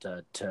really like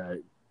to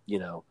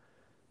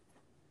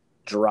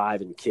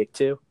drive and kick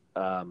to.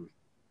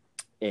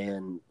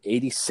 And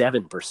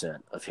 87%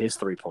 of his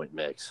 3-point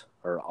makes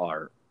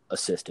are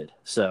assisted.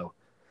 So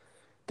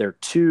they're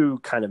 2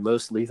 kind of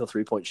most lethal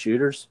 3-point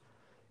shooters.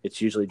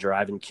 It's usually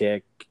drive and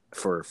kick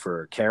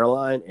for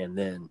Caroline, and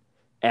then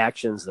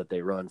actions that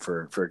they run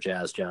for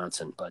Jazz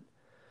Johnson. But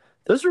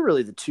those are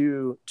really the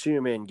two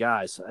main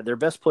guys. Their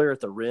best player at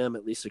the rim,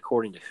 at least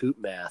according to Hoop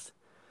Math,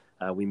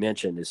 we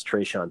mentioned, is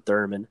Trayshawn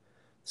Thurman,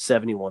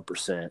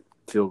 71%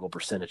 field goal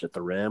percentage at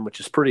the rim, which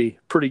is pretty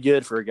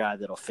good for a guy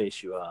that'll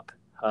face you up,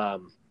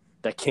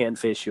 that can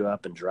face you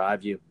up and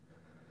drive you.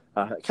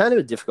 Kind of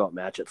a difficult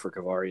matchup for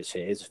Kavarius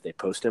Hayes if they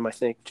post him, I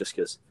think, just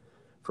because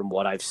from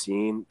what I've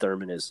seen,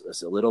 Thurman is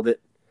a little bit,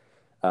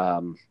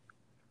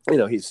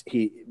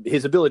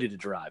 his ability to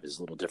drive is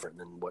a little different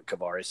than what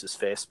Kavarius has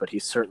faced, but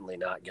he's certainly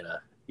not going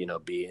to,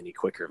 be any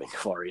quicker than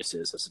Kavarius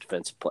is as a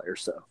defensive player.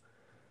 So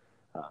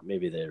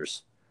maybe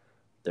there's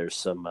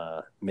some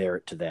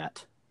merit to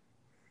that.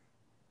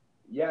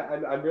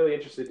 Yeah, I'm really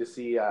interested to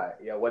see,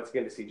 once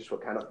again, to see just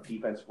what kind of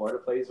defense Florida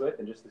plays with,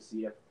 and just to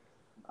see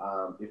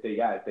if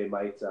they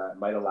might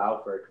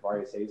allow for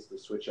Kavarius Hayes to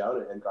switch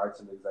out and guard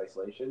some of these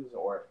isolations,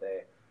 or if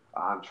they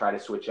try to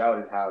switch out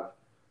and have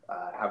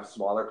a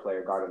smaller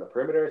player guard on the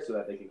perimeter so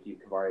that they can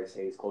keep Kavarius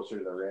Hayes closer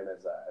to the rim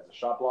as a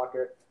shot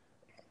blocker.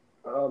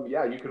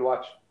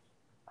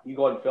 You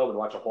go on film and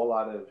watch a whole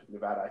lot of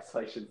Nevada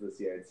isolations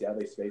this year and see how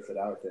they space it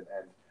out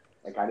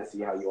and kind of see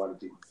how you want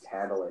to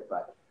handle it.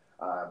 But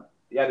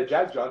the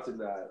Jazz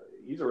Johnson,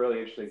 he's a really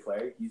interesting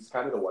player. He's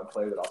kind of the one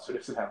player that also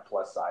doesn't have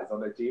plus size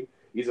on their team.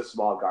 He's a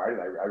small guard,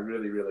 and I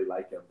really, really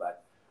like him.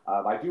 But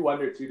I do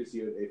wonder, too, to see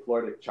if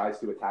Florida tries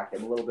to attack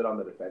him a little bit on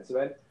the defensive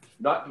end.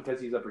 Not because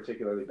he's a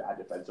particularly bad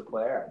defensive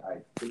player. I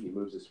think he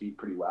moves his feet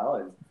pretty well.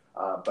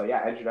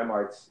 Andrew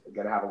Nembhard's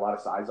going to have a lot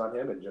of size on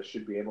him and just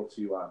should be able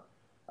to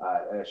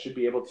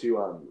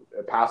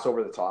pass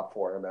over the top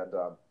for him. And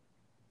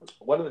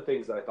one of the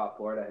things that I thought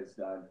Florida has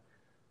done,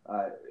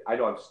 I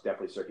know I'm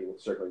definitely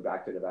circling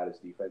back to Nevada's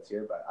defense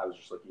here, but I was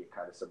just looking at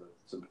kind of some.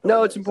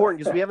 No, it's important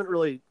because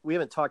we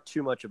haven't talked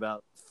too much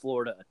about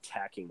Florida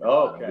attacking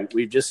Nevada. Okay.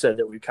 We've just said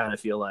that we kind of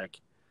feel like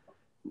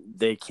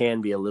they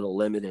can be a little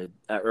limited,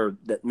 or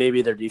that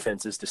maybe their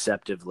defense is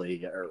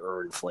deceptively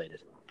or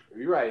inflated.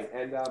 You're right,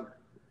 and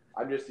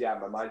I'm just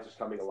my mind's just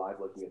coming alive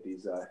looking at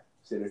these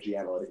synergy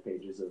analytic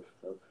pages of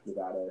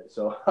Nevada.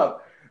 So,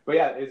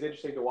 it's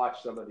interesting to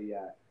watch some of the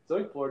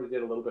something Florida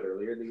did a little bit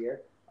earlier in the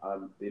year.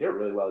 They did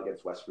really well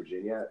against West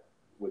Virginia,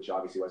 which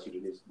obviously West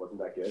Virginia wasn't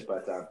that good.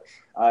 But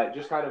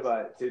just kind of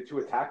to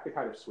attack the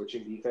kind of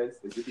switching defense,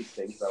 they did these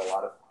things that a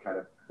lot of kind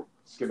of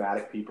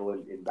schematic people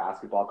in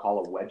basketball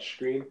call a wedge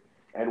screen.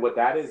 And what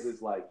that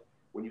is like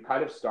when you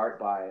kind of start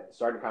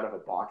kind of a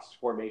box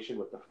formation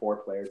with the 4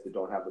 players that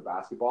don't have the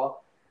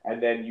basketball,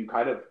 and then you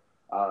kind of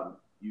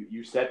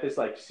you set this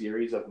like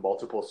series of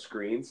multiple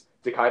screens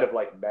to kind of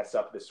like mess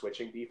up the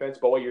switching defense.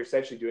 But what you're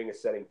essentially doing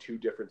is setting 2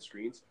 different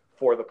screens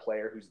for the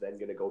player who's then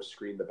going to go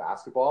screen the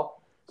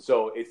basketball.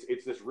 So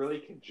it's this really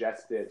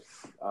congested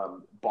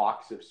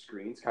box of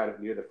screens kind of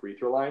near the free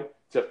throw line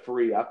to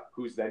free up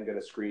who's then going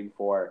to screen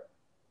for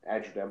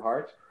Andrew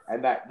Nembhard.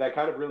 And that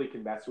kind of really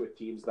can mess with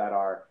teams that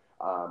are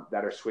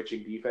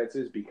switching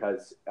defenses,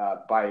 because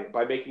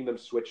by making them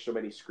switch so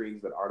many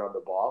screens that aren't on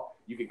the ball,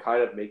 you can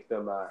kind of make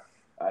them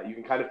you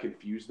can kind of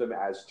confuse them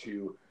as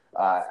to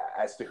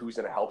who's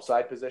in a help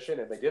side position.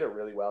 And they did it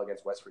really well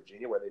against West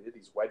Virginia, where they did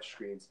these wedge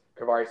screens.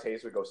 Kavarius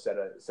Hayes would go set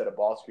a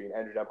ball screen,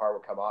 Andrew Nembhard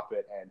would come off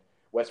it, and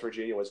West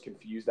Virginia was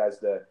confused as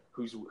to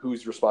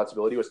whose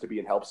responsibility was to be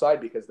in help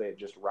side, because they had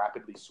just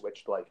rapidly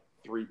switched like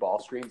 3 ball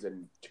screens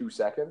in 2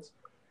 seconds.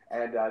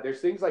 And there's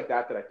things like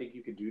that I think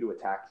you can do to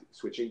attack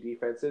switching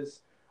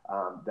defenses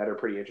that are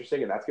pretty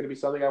interesting, and that's going to be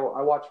something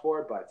I watch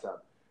for. But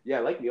yeah,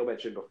 like Neil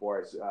mentioned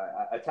before,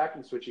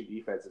 attacking switching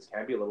defenses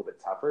can be a little bit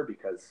tougher,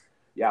 because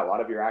a lot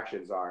of your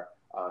actions are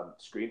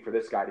screen for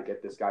this guy to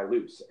get this guy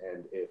loose,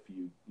 and if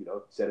you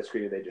set a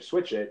screen and they just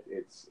switch it,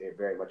 it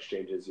very much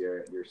changes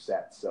your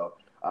set. So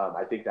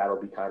I think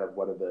that'll be kind of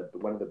one of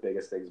the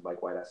biggest things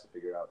Mike White has to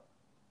figure out.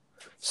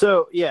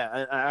 So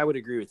yeah, I would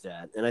agree with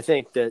that, and I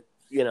think that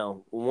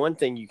one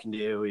thing you can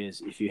do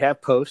is, if you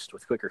have post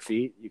with quicker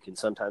feet, you can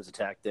sometimes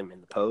attack them in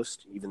the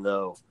post, even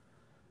though,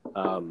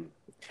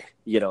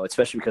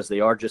 especially because they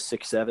are just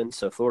 6'7".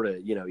 So Florida,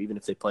 even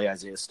if they play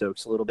Isaiah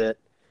Stokes a little bit,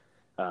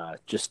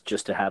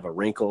 just to have a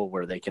wrinkle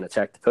where they can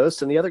attack the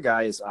post. And the other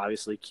guy is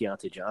obviously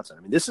Keontae Johnson.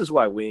 I mean, this is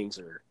why wings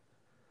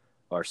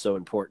are so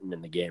important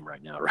in the game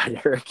right now,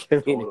 right, Eric?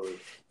 I mean, Totally.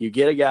 You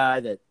get a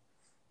guy that,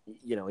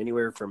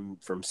 anywhere from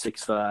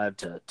 6'5"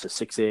 to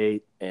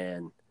 6'8",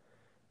 and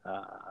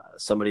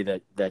somebody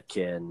that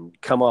can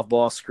come off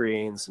ball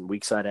screens and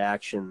weak side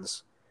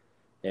actions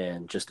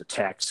and just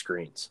attack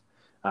screens,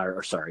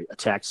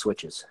 attack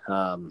switches.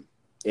 So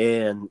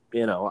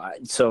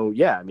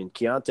yeah, I mean,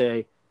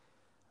 Keontae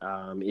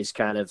is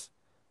kind of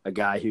a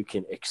guy who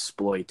can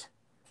exploit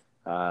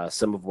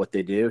some of what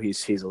they do.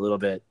 He's a little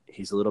bit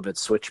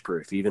switch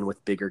proof, even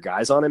with bigger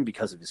guys on him,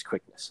 because of his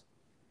quickness.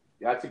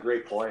 Yeah, that's a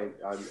great point.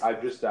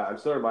 I'm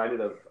still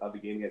reminded of the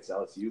game against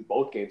LSU,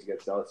 both games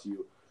against LSU,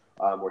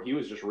 where he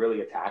was just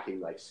really attacking,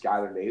 like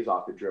Skylar Mays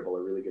off the dribble,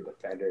 a really good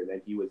defender. And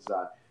then he was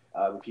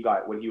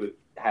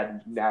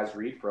had Naz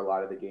Reid for a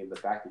lot of the game, the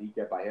fact that he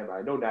get by him.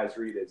 I know Naz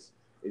Reid is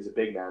a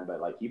big man, but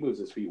like he moves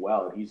his feet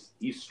well, and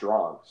he's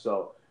strong.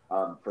 So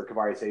for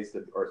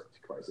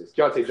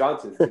Keontae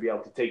Johnson to be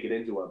able to take it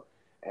into him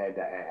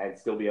and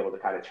still be able to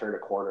kind of turn a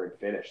corner and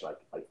finish,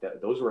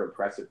 those were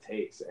impressive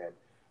takes. And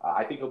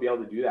I think he'll be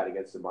able to do that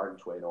against the Martin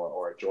twin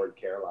or a Jordan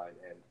Caroline.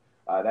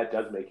 And that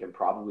does make him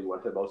probably one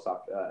of the most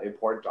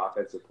important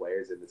offensive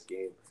players in this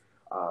game.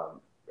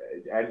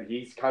 And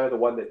he's kind of the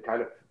one that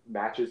kind of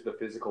matches the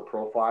physical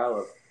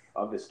profile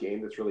of this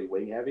game that's really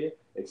wing heavy,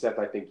 except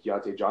I think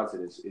Keontae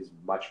Johnson is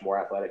much more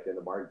athletic than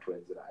the Martin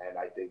twins, and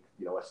I think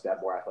a step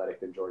more athletic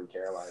than Jordan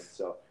Caroline.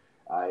 So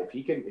if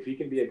he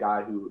can be a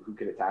guy who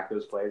can attack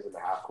those players in the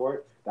half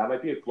court, that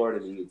might be what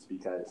Florida needs,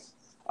 because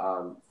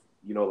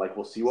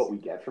we'll see what we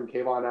get from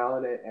Kayvon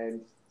Allen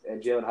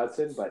and Jalen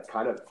Hudson, but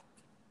kind of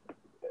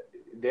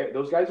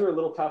those guys are a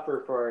little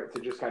tougher to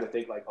just kind of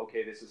think like,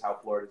 okay, this is how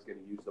Florida's going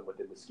to use them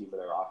within the scheme of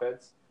their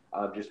offense,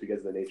 just because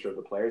of the nature of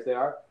the players they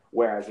are.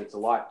 Whereas it's a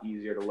lot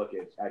easier to look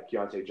at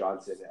Keontae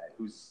Johnson,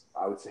 who's,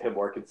 I would say, a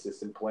more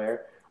consistent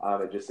player,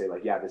 and just say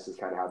like, yeah, this is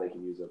kind of how they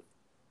can use him.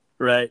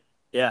 Right.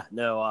 Yeah.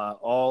 No.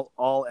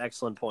 All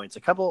excellent points.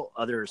 A couple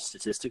other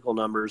statistical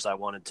numbers I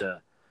wanted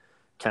to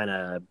kind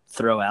of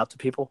throw out to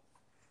people,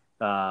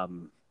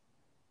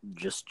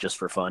 just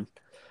for fun.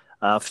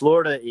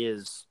 Florida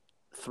is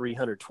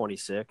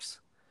 326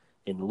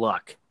 in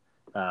luck.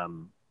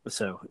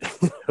 So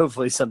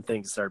hopefully some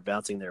things start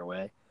bouncing their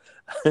way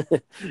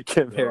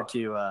compared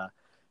to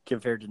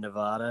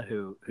Nevada,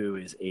 who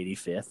is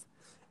 85th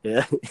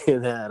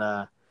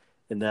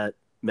in that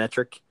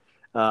metric.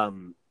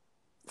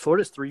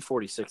 Florida's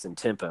 346 in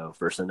tempo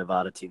versus a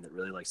Nevada team that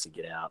really likes to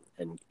get out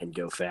and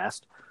go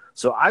fast.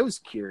 So I was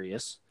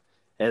curious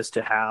as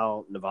to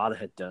how Nevada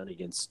had done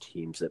against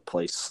teams that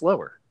play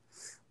slower.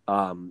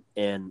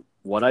 And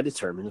what I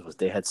determined was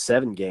they had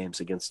 7 games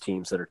against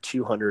teams that are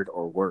 200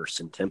 or worse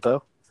in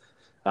tempo,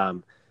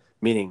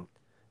 meaning,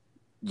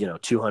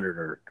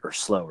 200 or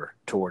slower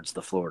towards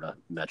the Florida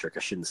metric. I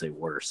shouldn't say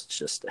worse.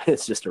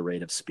 It's just a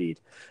rate of speed.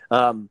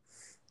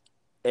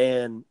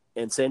 And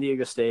San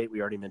Diego State, we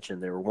already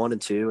mentioned they were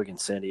 1-2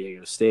 against San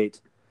Diego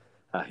State,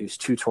 who's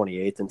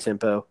 228th in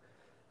tempo.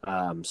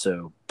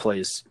 So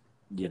plays,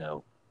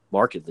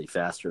 markedly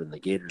faster than the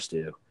Gators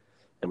do,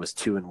 and was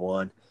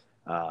 2-1.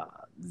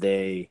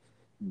 They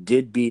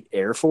did beat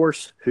Air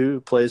Force, who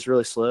plays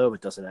really slow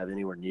but doesn't have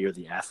anywhere near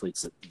the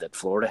athletes that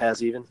Florida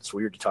has even. It's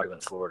weird to talk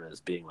about Florida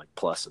as being like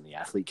plus in the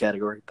athlete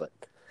category, but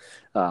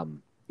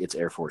it's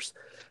Air Force.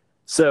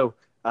 So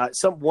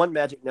One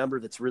magic number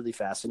that's really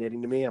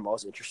fascinating to me, I'm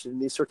always interested in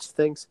these sorts of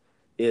things,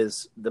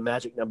 is the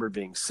magic number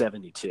being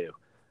 72.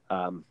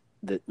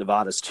 That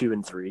Nevada's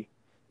 2-3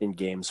 in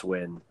games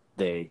when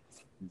they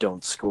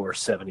don't score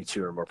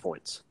 72 or more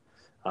points.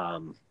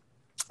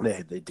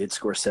 They did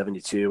score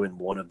 72 in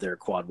one of their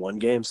quad one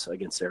games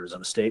against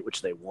Arizona State,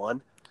 which they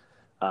won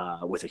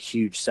with a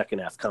huge second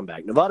half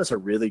comeback. Nevada's a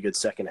really good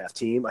second half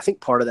team. I think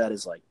part of that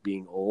is like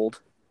being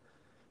old,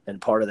 and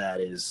part of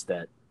that is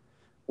that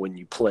when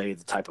you play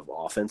the type of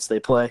offense they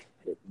play,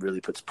 it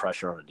really puts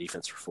pressure on a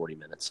defense for 40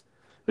 minutes,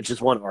 which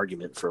is one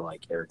argument for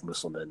like Eric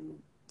Musselman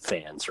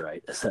fans,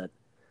 right? Is that,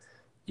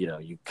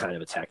 you kind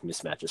of attack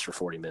mismatches for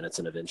 40 minutes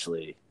and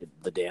eventually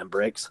the dam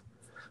breaks.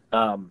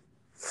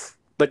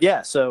 But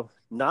yeah, so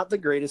not the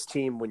greatest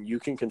team when you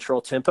can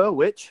control tempo,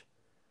 which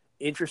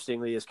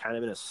interestingly is kind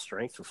of been a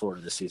strength for Florida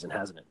this season,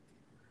 hasn't it?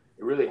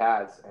 It really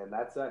has, and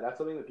that's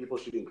something that people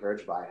should be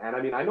encouraged by. And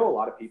I mean, I know a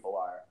lot of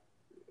people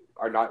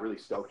are not really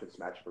stoked with this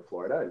match for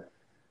Florida. And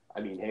I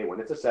mean, hey, when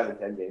it's a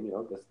 7-10 game,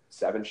 the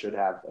 7 should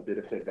have a bit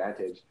of an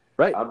advantage,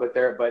 right?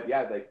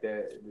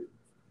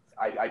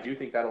 I do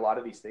think that a lot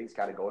of these things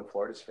kind of go in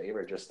Florida's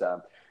favor. Just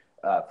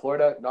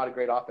Florida, not a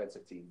great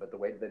offensive team, but the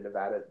way that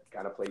Nevada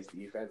kind of plays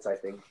defense, I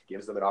think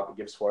gives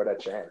Florida a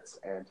chance.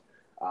 And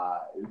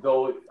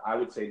though I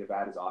would say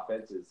Nevada's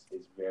offense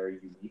is very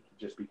unique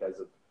just because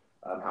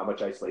of how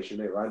much isolation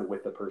they run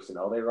with the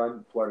personnel they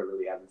run, Florida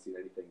really hasn't seen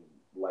anything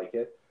like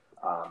it.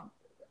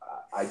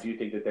 I do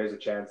think that there's a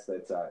chance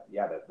that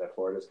that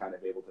Florida's kind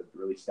of able to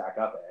really stack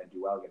up and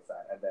do well against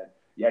that. And then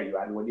you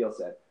added what Neil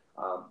said.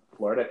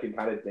 Florida can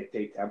kind of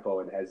dictate tempo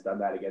and has done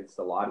that against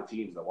a lot of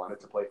teams that wanted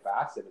to play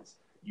fast, and it's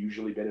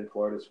usually been in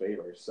Florida's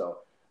favor. So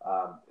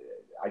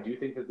I do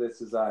think that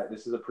this is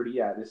a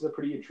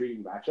pretty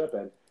intriguing matchup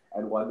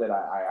and one that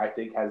I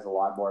think has a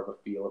lot more of a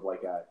feel of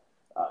like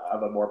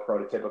a more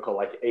prototypical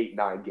like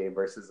 8-9 game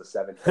versus a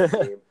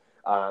 7-10 game.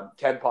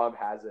 KenPom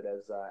has it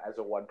as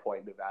a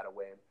 1-point Nevada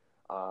win.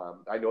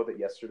 I know that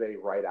yesterday,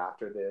 right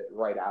after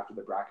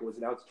the bracket was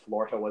announced,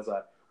 Florida was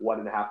a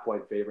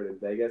 1.5-point favorite in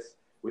Vegas,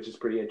 which is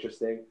pretty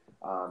interesting.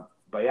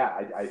 But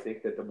yeah, I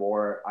think that the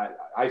more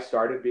I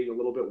started being a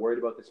little bit worried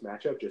about this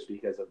matchup just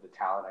because of the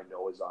talent I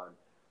know is on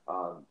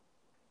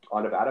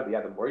Nevada. But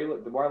yeah, the more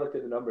I looked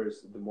at the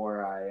numbers, the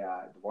more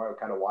I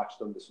kind of watched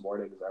them this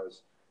morning as I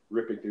was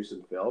ripping through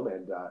some film,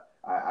 and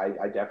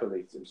I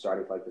definitely am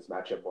starting to like this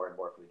matchup more and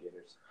more for the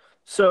Gators.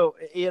 So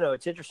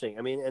it's interesting.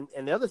 I mean,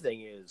 and the other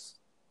thing is,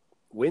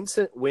 win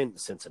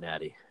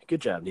Cincinnati.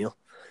 Good job, Neil.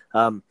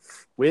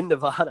 When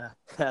Nevada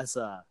has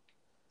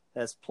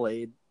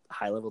played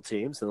high-level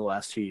teams in the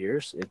last 2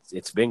 years,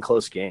 it's been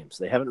close games.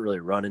 They haven't really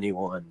run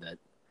anyone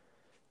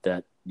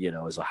that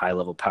is a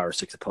high-level Power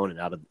 6 opponent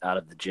out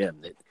of the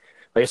gym.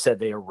 Like I said,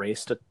 they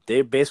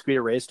basically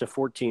erased a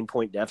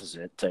 14-point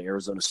deficit to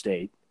Arizona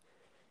State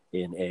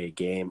in a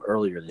game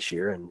earlier this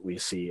year, and we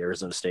see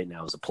Arizona State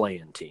now as a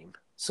play-in team.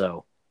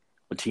 So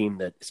a team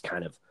that is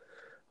kind of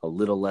a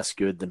little less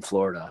good than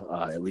Florida,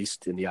 at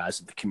least in the eyes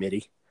of the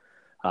committee,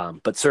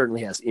 but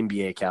certainly has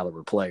NBA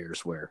caliber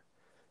players,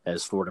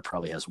 whereas Florida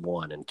probably has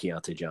one, and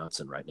Keontae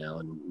Johnson right now,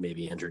 and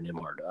maybe Andrew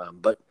Nimhard.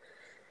 But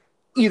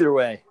either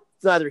way,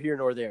 it's neither here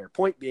nor there.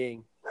 Point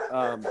being,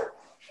 my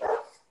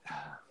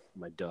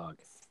dog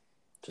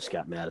just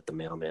got mad at the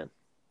mailman.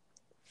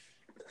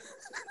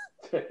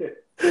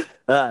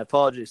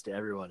 Apologies to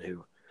everyone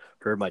who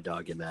heard my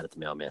dog get mad at the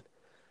mailman.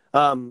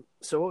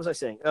 So what was I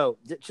saying? Oh,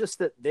 just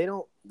that they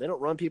don't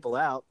run people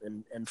out,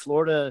 and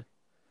Florida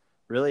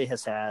really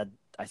has had,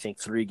 I think,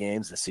 3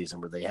 games this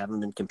season where they haven't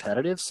been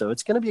competitive. So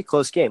it's going to be a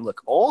close game.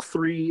 Look, all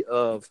 3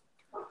 of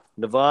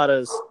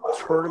Nevada's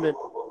tournament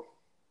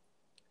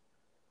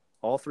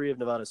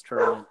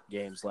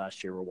games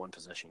last year were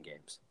one-possession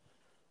games.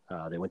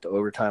 They went to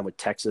overtime with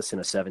Texas in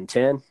a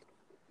 7-10.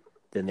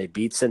 Then they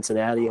beat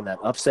Cincinnati in that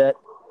upset,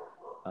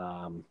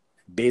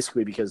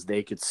 basically because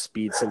they could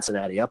speed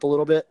Cincinnati up a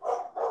little bit.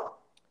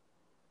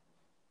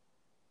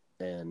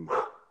 And,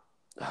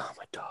 oh,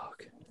 my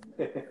dog.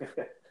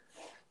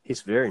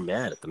 He's very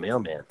mad at the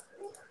mailman.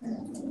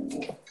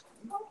 Let's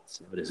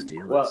see what his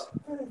deal is.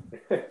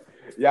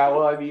 Yeah,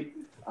 well, I mean,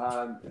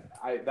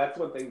 that's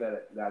one thing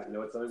that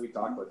it's something we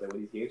talk about, that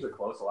when these games are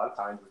close, a lot of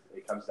times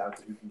it comes down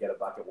to who can get a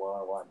bucket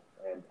one-on-one.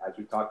 And as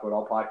we've talked about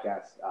all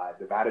podcasts,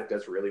 Nevada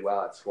does really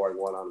well at scoring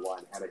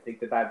one-on-one. And I think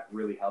that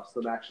really helps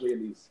them actually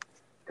in these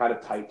kind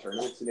of tight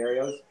tournament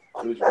scenarios.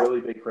 It was really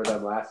big for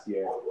them last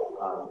year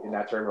in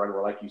that tournament run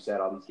where, like you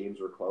said, all these games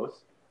were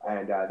close.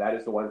 And that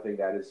is the one thing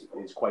that is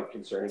quite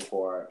concerning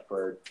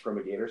from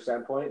a Gator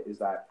standpoint, is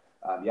that,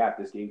 if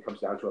this game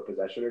comes down to a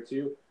possession or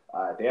two,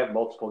 they have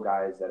multiple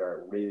guys that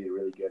are really,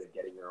 really good at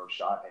getting their own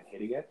shot and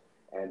hitting it.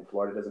 And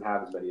Florida doesn't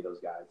have as many of those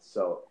guys.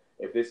 So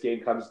if this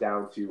game comes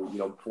down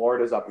to,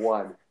 Florida's up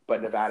 1,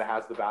 but Nevada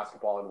has the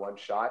basketball in one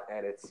shot,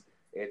 and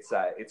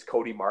it's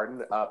Cody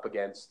Martin up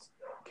against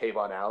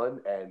Kayvon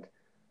Allen, and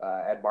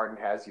Martin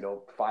has,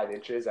 5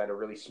 inches and a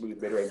really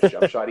smooth mid-range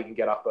jump shot he can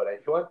get off about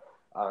anyone.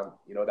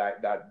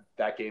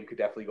 That game could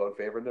definitely go in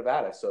favor of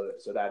Nevada. So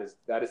that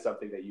is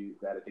something that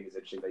I think is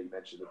interesting that you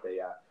mentioned,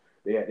 that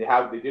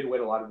they did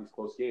win a lot of these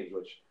close games,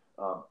 which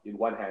in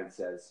one hand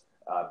says,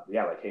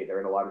 like, hey, they're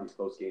in a lot of these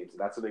close games. And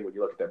that's something when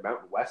you look at the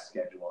Mountain West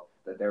schedule,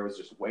 that there was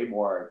just way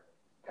more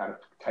kind of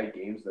tight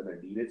games than there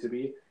needed to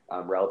be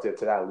relative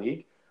to that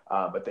league.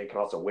 But they can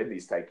also win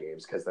these tight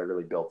games because they're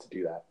really built to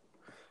do that.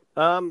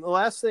 The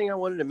last thing I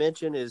wanted to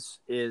mention is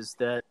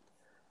that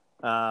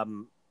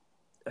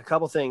a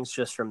couple things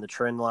just from the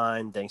trend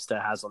line, thanks to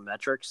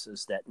Haslametrics,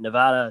 is that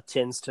Nevada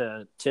tends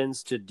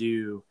to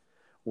do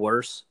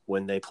worse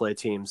when they play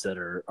teams that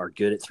are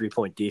good at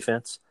 3-point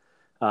defense,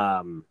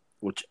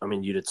 which, I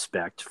mean, you'd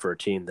expect for a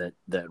team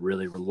that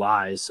really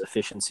relies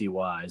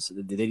efficiency-wise.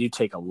 They do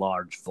take a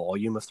large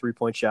volume of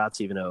 3-point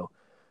shots, even though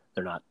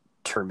they're not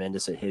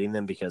tremendous at hitting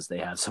them because they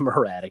have some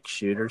erratic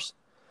shooters.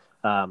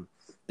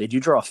 They do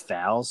draw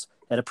fouls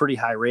at a pretty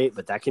high rate,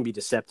 but that can be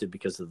deceptive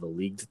because of the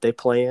league that they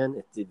play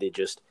in.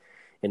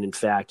 And in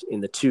fact,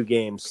 in the two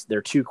games, there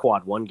are two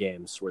quad one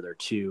games where there are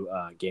two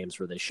games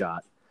where they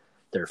shot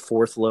their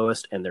fourth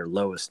lowest and their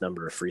lowest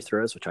number of free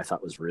throws, which I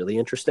thought was really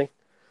interesting.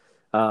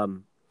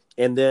 And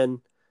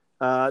then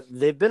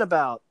they've been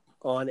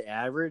on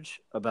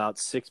average, about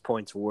 6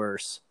 points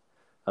worse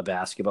a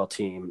basketball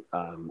team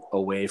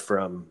away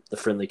from the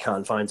friendly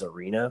confines of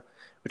Reno,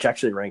 which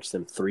actually ranks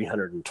them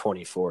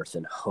 324th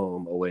in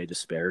home away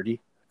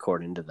disparity,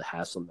 according to the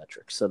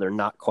Haslametrics. So they're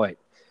not quite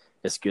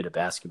as good a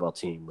basketball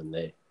team when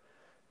they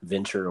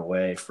venture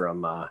away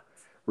from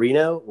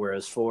Reno,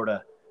 whereas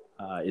Florida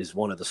is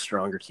one of the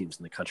stronger teams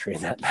in the country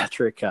in that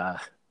metric,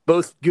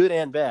 both good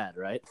and bad,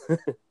 right?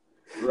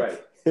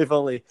 Right. If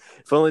only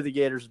the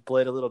Gators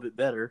played a little bit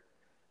better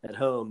at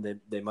home,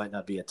 they might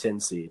not be a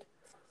 10 seed.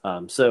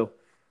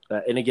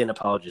 And again,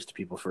 apologies to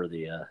people for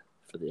the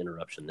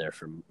interruption there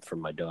from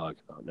my dog.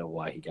 I don't know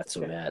why he got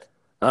so mad.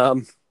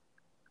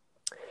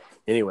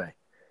 Anyway,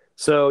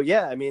 so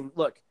yeah, I mean,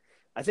 look,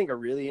 I think a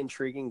really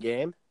intriguing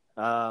game.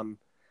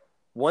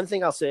 One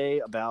thing I'll say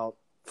about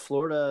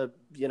Florida,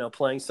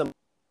 playing some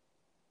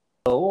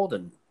old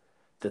and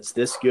that's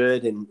this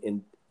good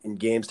in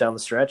games down the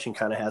stretch and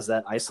kind of has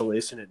that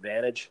isolation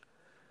advantage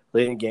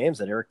late in games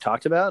that Eric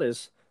talked about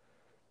is,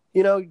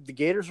 the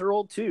Gators are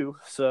old too.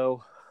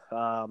 So,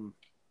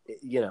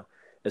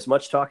 as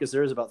much talk as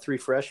there is about three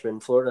freshmen,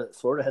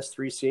 Florida has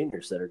three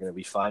seniors that are going to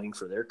be fighting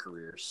for their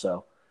careers.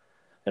 So,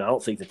 and I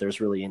don't think that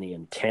there's really any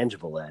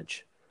intangible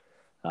edge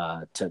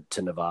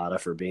to Nevada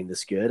for being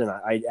this good. And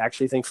I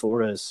actually think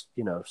Florida is,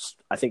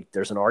 I think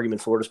there's an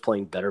argument Florida's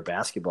playing better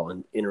basketball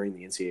and entering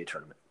the NCAA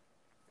tournament.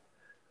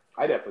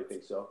 I definitely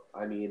think so.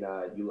 I mean,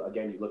 you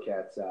look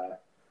at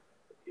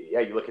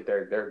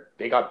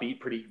they got beat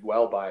pretty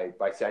well by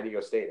San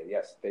Diego State, and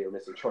yes, they were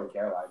missing Jordan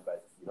Caroline,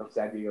 but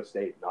San Diego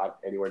State not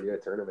anywhere near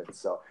the tournament.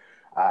 So,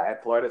 and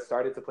Florida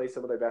started to play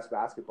some of their best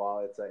basketball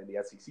in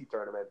the SEC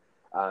tournament.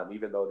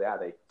 Even though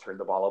they turned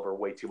the ball over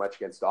way too much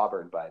against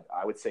Auburn. But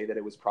I would say that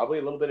it was probably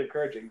a little bit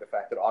encouraging, the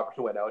fact that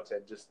Auburn went out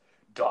and just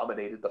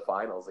dominated the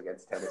finals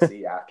against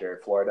Tennessee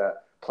after Florida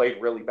played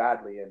really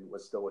badly and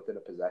was still within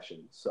a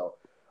possession. So,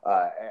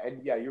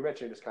 you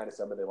mentioned just kind of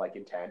some of the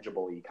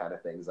intangible-y kind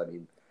of things. I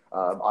mean,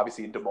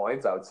 obviously in Des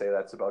Moines, I would say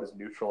that's about as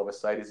neutral of a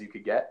site as you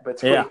could get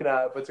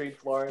between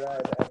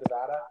Florida and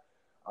Nevada.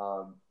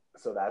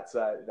 So that's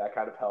that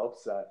kind of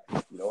helps.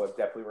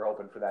 Definitely we're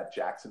hoping for that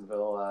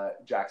Jacksonville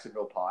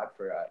pod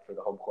for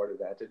the home court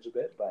advantage a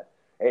bit. But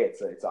hey,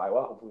 it's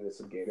Iowa. Hopefully,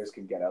 some Gators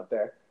can get out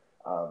there.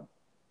 I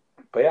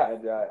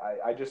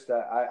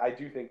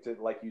do think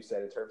that, like you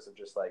said, in terms of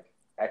just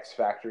X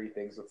factory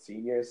things with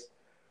seniors,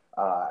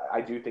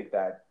 I do think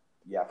that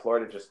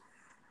Florida just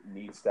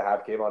needs to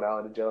have Kayvon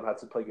Allen and Jalen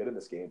Hudson play good in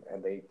this game,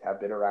 and they have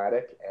been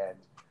erratic. And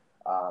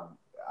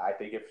I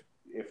think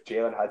if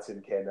Jalen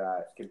Hudson can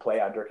play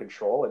under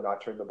control and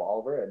not turn the ball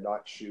over and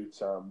not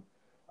shoot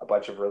a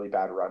bunch of really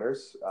bad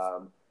runners,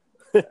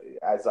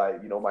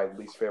 my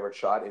least favorite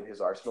shot in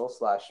his arsenal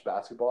 /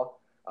 basketball,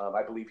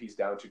 I believe he's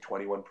down to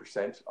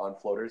 21% on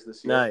floaters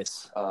this year.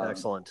 Nice,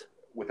 excellent.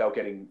 Without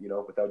getting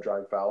without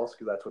drawing fouls,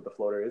 because that's what the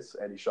floater is,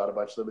 and he shot a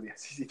bunch of them in the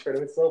SEC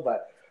tournament still.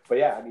 But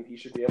yeah, I mean, he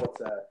should be able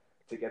to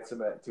get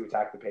some to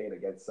attack the paint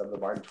against some of the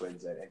Martin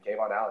twins, and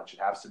Kayvon Allen should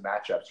have some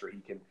matchups where he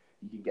can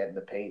get in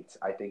the paint.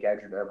 I think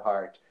Andrew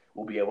Nembhard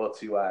will be able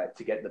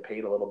to get in the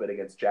paint a little bit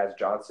against Jazz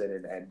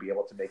Johnson and be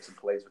able to make some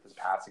plays with his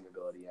passing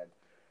ability. And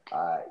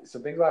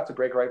some things will have to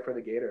break right for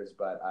the Gators,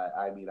 but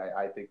I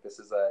think this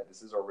is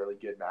a really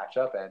good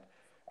matchup, and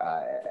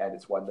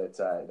it's one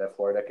that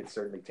Florida can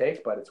certainly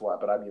take. But I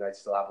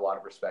still have a lot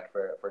of respect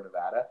for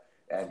Nevada,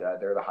 and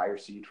they're the higher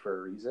seed for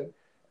a reason,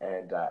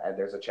 and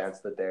there's a chance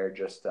that their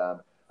just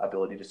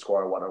ability to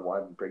score a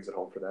one-on-one brings it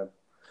home for them.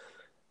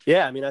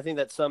 Yeah, I mean, I think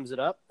that sums it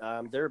up.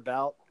 They're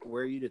about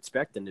where you'd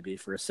expect them to be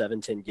for a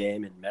 7-10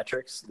 game in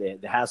metrics. The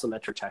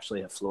Haslametrics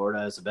actually have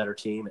Florida as a better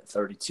team at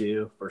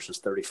 32 versus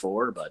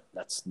 34, but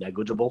that's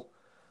negligible.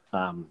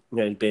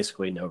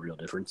 Basically no real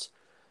difference.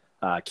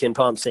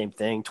 KenPom, same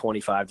thing,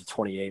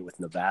 25-28 with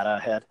Nevada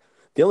ahead.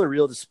 The only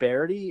real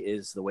disparity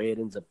is the way it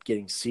ends up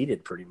getting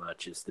seeded pretty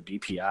much is the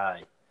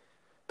BPI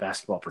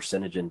basketball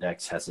percentage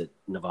index has it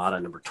Nevada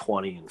number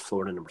 20 and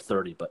Florida number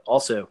 30, but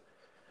also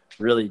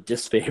really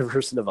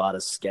disfavors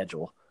Nevada's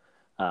schedule,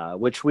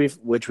 which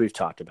we've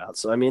talked about.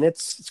 So I mean,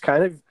 it's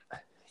kind of,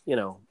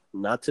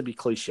 not to be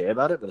cliche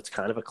about it, but it's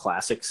kind of a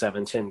classic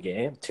 7-10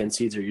 game. 10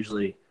 seeds are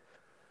usually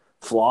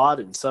flawed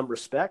in some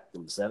respect,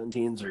 and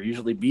 17s are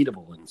usually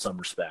beatable in some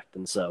respect.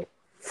 And so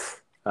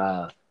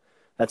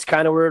that's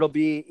kind of where it'll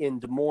be in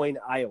Des Moines,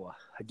 Iowa.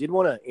 I did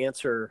want to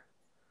answer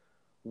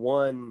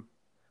one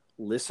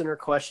listener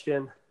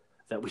question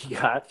that we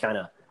got kind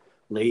of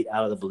late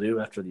out of the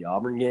blue after the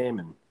Auburn game.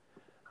 And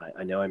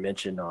I know I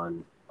mentioned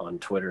on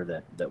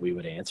Twitter that we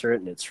would answer it.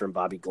 And it's from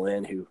Bobby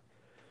Glenn, who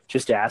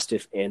just asked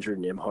if Andrew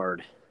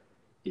Nembhard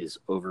is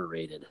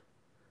overrated.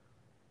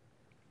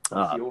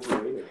 Is he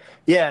overrated?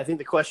 Yeah, I think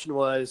the question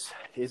was,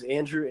 is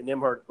Andrew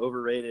Nembhard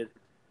overrated?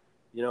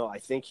 I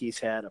think he's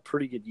had a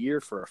pretty good year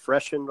for a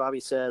freshman, Bobby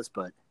says,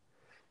 but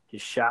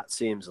his shot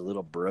seems a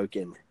little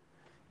broken.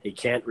 He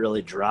can't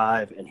really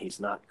drive, and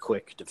he's not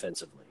quick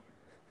defensively.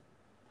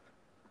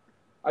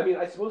 I mean,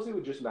 I suppose it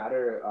would just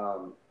matter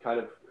kind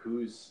of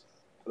who's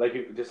 –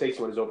 like, to say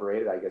someone is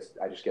overrated, I guess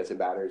it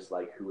matters,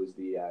 like, who is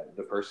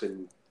the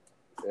person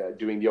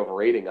doing the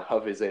overrating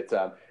of. Is it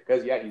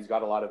because, he's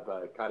got a lot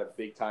of kind of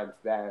big-time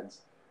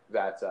fans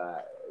that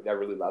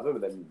really love him.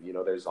 And then,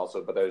 there's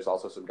also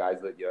some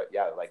guys that,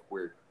 like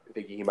we're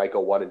thinking he might go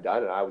one and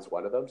done, and I was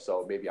one of them.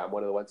 So maybe I'm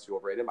one of the ones who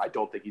overrate him. I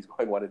don't think he's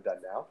going one and done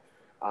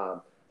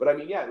now. But I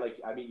mean,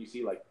 you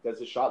see, like, does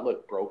his shot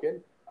look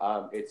broken?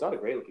 It's not a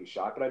great looking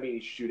shot, but I mean,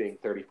 he's shooting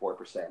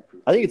 34%.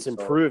 I think it's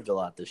improved a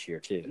lot this year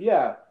too.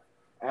 Yeah.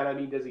 And I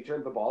mean, does he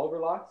turn the ball over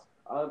lots?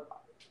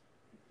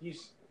 You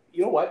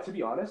know what, to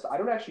be honest, I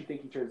don't actually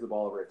think he turns the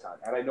ball over a ton.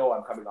 And I know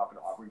I'm coming off an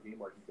Auburn game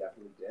where he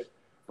definitely did.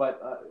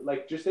 But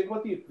just think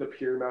about the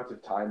pure amount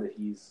of time that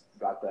he's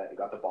got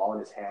the ball in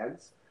his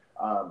hands.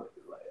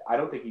 I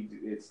don't think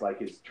it's like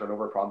his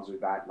turnover problems are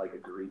that like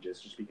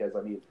egregious. Just because,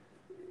 I mean,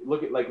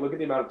 look at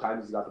the amount of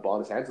times he's got the ball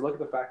in his hands, and look at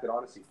the fact that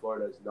honestly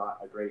Florida is not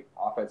a great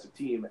offensive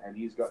team, and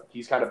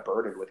he's kind of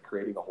burdened with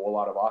creating a whole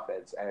lot of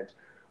offense. And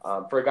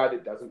for a guy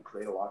that doesn't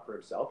create a lot for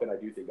himself, and I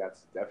do think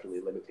that's definitely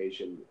a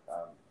limitation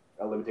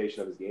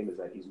of his game, is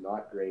that he's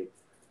not great.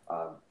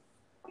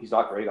 He's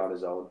not great on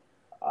his own.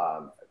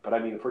 But I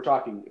mean, if we're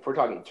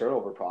talking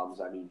turnover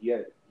problems, I mean,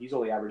 he's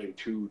only averaging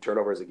 2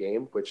 turnovers a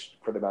game, which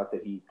for the amount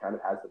that he kind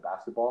of has the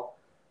basketball,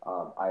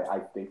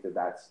 I think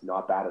that's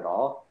not bad at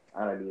all.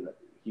 And I mean,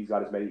 he's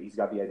got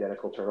the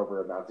identical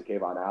turnover amount to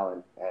Kayvon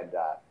Allen, and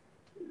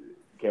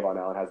Kayvon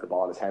Allen has the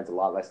ball in his hands a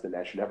lot less than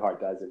Andrew Nembhard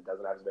does, and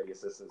doesn't have as many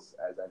assists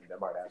as Andrew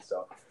Nembhard has.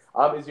 So,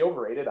 is he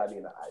overrated? I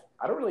mean,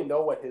 I don't really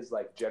know what his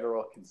like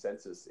general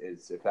consensus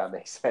is, if that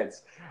makes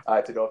sense,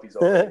 to know if he's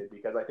overrated,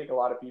 because I think a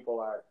lot of people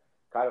are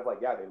kind of like,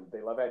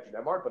 they love Andrew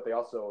Nembhard, but they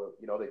also,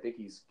 they think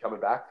he's coming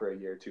back for a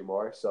year or two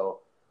more. So,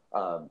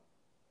 I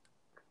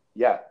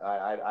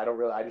don't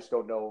really, I just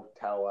don't know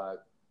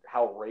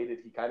how rated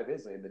he kind of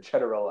is in the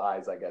general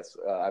eyes, I guess.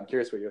 I'm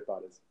curious what your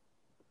thought is.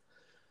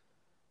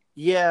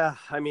 Yeah,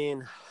 I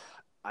mean,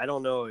 I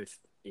don't know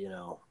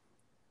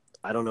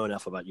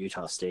enough about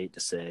Utah State to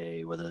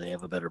say whether they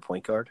have a better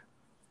point guard.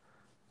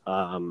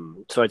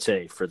 So I'd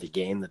say for the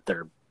game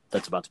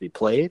that's about to be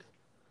played,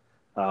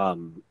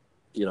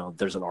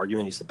 there's an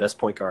argument he's the best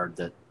point guard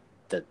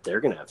that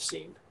they're going to have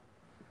seen.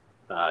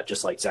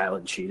 Just like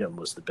Zylan Cheatham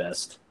was the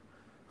best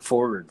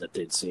forward that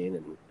they'd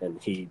seen, and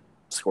he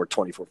scored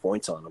 24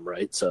 points on them,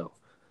 right? So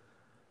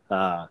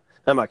I'm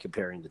not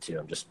comparing the two.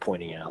 I'm just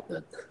pointing out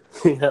that,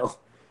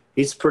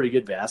 he's a pretty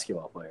good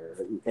basketball player.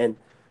 And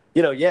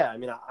I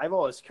mean, I've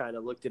always kind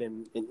of looked at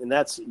him, and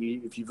that's,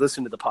 if you've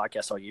listened to the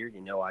podcast all year,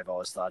 I've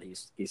always thought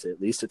he's at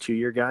least a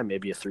 2-year guy,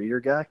 maybe a 3-year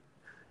guy,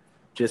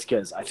 just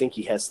because I think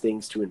he has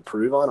things to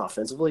improve on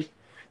offensively.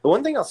 The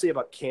one thing I'll say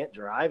about can't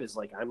drive is,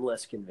 like, I'm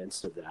less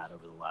convinced of that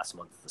over the last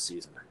month of the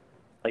season.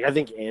 Like, I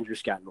think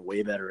Andrew's gotten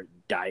way better at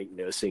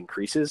diagnosing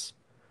creases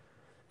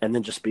and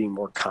then just being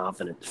more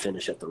confident to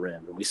finish at the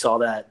rim. And we saw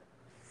that,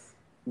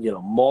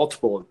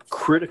 multiple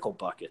critical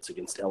buckets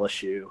against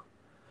LSU.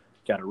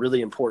 Got a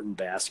really important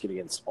basket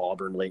against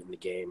Auburn late in the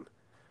game.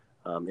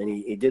 And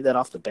he did that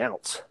off the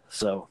bounce.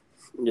 So,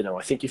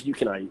 I think if you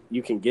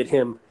can get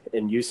him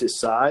and use his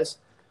size,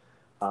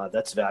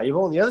 that's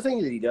valuable. And the other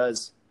thing that he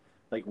does,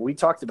 like, we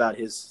talked about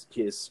his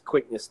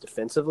quickness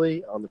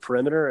defensively on the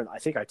perimeter, and I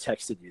think I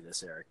texted you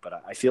this, Eric,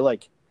 but I feel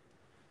like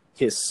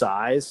his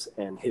size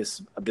and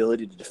his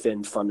ability to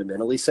defend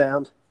fundamentally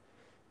sound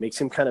makes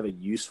him kind of a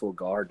useful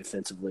guard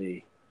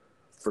defensively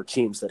for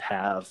teams that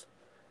have,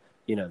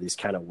 these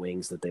kind of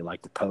wings that they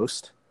like to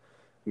post.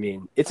 I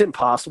mean, it's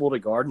impossible to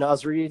guard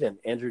Naz Reid, and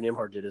Andrew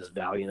Nembhard did as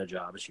valiant a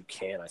job as you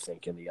can, I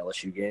think, in the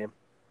LSU game.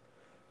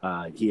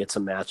 He had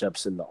some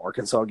matchups in the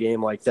Arkansas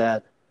game like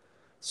that.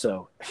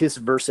 So his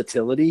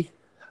versatility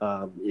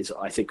is,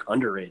 I think,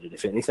 underrated,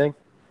 if anything.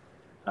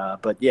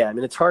 But, yeah, I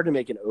mean, it's hard to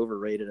make an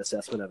overrated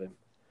assessment of him.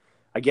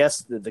 I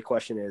guess the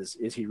question is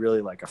he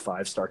really like a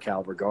 5-star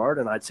caliber guard?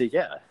 And I'd say,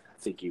 yeah, I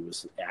think he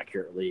was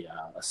accurately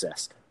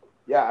assessed.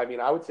 Yeah, I mean,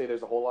 I would say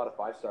there's a whole lot of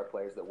 5-star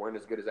players that weren't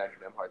as good as Andrew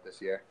Nembhard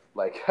this year.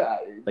 Like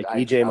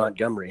E.J.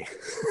 Montgomery.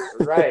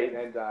 Right.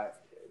 And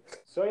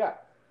so, yeah.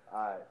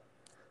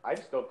 I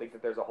just don't think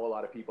that there's a whole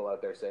lot of people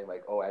out there saying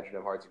like, oh, Andrew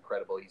Nembhard's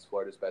incredible. He's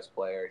Florida's best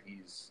player.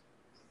 He's,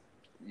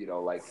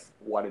 like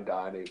one and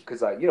done. Because,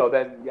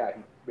 then, yeah,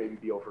 he'd maybe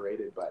be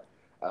overrated. But,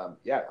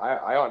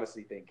 I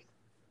honestly think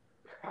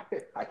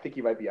I think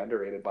he might be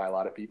underrated by a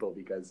lot of people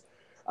because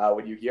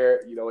when you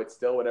hear, it's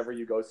still whenever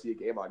you go see a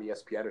game on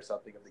ESPN or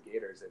something of the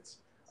Gators,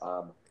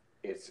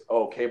 it's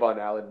Kayvon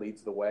Allen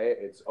leads the way.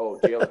 It's,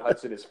 Jalen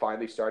Hudson is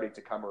finally starting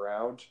to come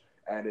around.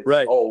 And it's,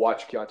 right.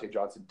 Watch Keontae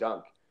Johnson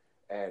dunk.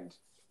 And,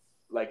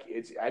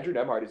 it's Andrew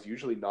Nembhard is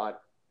usually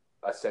not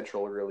a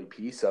central really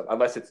piece of,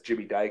 unless it's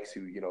Jimmy Dykes,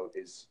 who,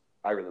 is,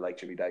 I really like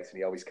Jimmy Dykes, and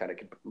he always kind of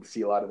can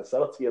see a lot of the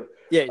subtlety of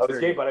his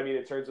game. But, I mean,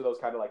 in terms of those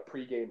kind of,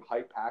 pregame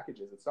hype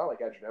packages, it's not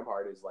like Andrew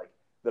Nembhard is,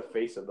 the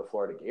face of the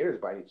Florida Gators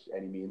by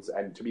any means.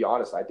 And to be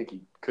honest, I think he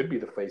could be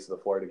the face of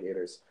the Florida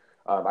Gators.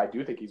 I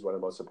do think he's one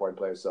of the most important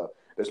players. So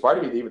there's part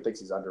of me that even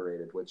thinks he's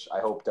underrated, which I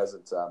hope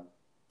doesn't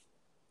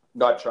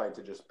not trying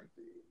to just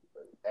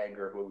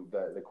anger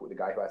the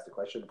guy who asked the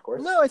question, of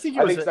course. No, I think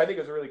it was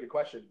a really good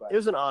question. But it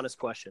was an honest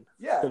question.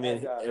 Yeah. I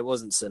mean, it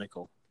wasn't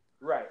cynical.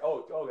 Right.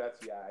 Oh,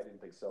 I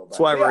didn't think so. But, that's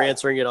why we're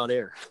answering it on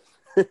air.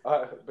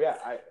 But yeah,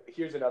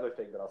 here's another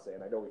thing that I'll say,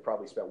 and I know we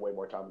probably spent way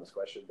more time on this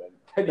question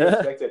than you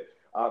expected.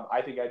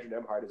 I think Andrew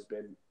Nembhard has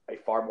been a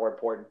far more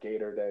important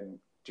Gator than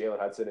Jalen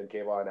Hudson and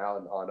Kayvon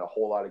Allen on a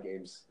whole lot of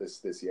games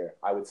this year.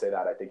 I would say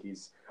that. I think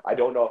I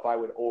don't know if I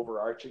would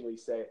overarchingly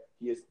say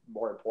he is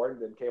more important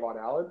than Kayvon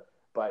Allen,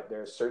 but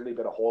there's certainly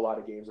been a whole lot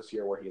of games this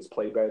year where he has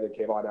played better than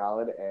Kayvon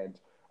Allen and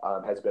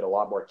has been a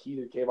lot more key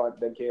than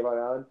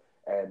Kayvon Allen.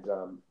 And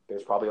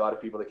there's probably a lot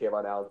of people that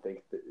Kayvon Allen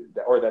think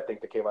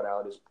that Kayvon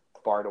Allen is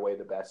far and away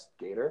the best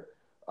Gator.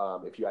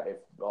 If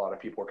a lot of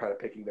people are kind of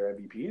picking their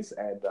MVPs,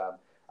 and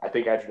I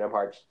think Andrew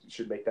Nembhard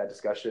should make that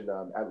discussion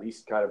at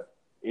least kind of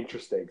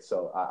interesting.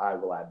 So I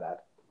will add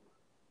that.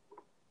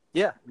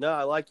 Yeah, no,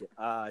 I like it.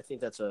 I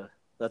think that's a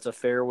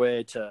fair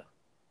way to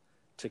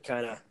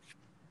kind of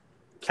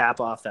cap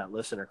off that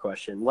listener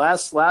question.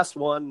 Last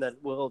one that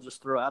we'll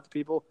just throw out to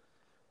people.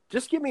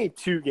 Just give me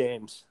 2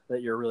 games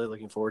that you're really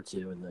looking forward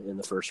to in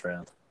the first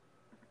round.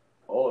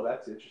 Oh,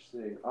 that's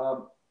interesting.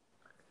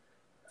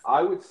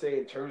 I would say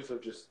in terms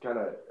of just kind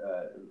of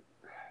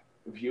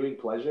viewing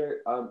pleasure,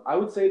 I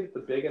would say that the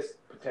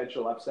biggest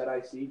potential upset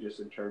I see, just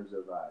in terms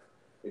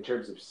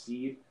of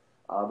seed,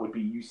 would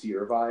be UC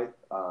Irvine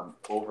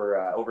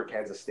over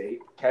Kansas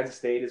State. Kansas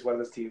State is one of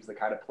those teams that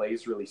kind of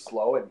plays really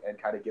slow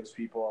and kind of gives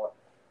people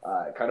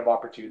kind of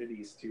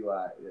opportunities to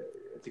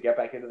get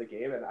back into the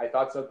game. And I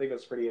thought something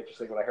was pretty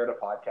interesting when I heard a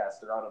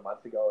podcast around a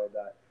month ago, and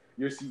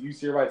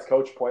UC Irvine's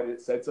coach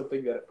said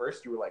something that at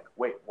first you were like,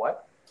 wait,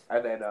 what?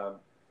 And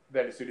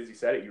then as soon as he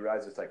said it, you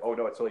realize it's like, oh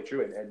no, it's totally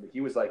true. And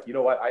he was like, you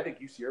know what? I think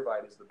UC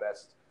Irvine is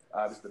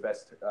the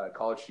best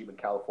college team in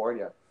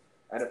California.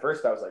 And at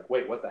first I was like,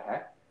 wait, what the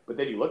heck? But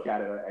then you look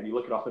at it and you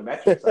look at all the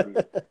metrics. I mean,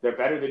 they're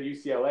better than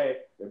UCLA.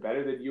 They're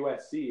better than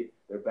USC.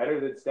 They're better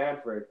than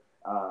Stanford.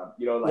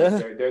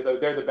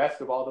 They're the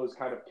best of all those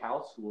kind of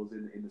Cal schools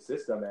in the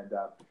system. And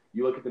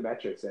you look at the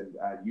metrics, and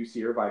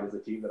UC Irvine is a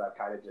team that I've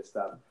kind of just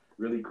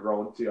really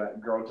grown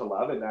to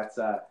love. And that's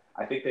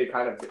I think they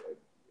kind of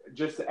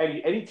just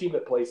any team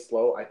that plays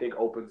slow, I think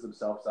opens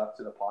themselves up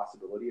to the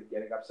possibility of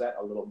getting upset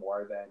a little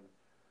more than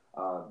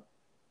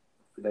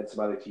some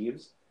other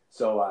teams.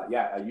 So, a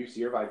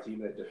UC Irvine team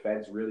that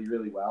defends really,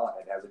 really well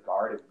and has a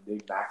guard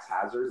named Max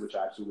Hazard, which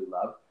I absolutely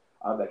love,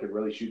 that can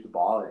really shoot the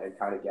ball and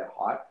kind of get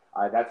hot.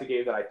 That's a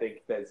game that I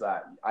think that's,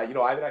 I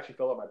haven't actually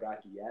filled out my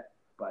bracket yet,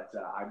 but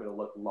I'm going to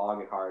look long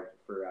and hard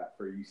for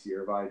UC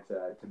Irvine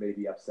to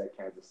maybe upset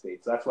Kansas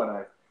State. So that's what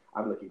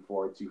I'm looking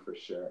forward to for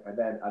sure. And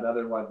then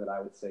another one that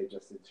I would say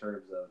just in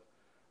terms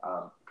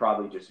of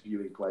probably just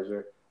viewing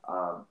pleasure.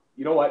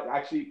 You know what?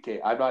 Actually, okay,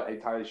 I'm not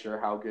entirely sure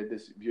how good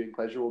this viewing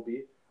pleasure will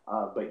be.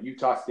 But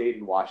Utah State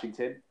and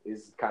Washington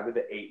is kind of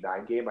the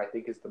 8-9 game, I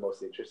think, is the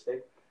most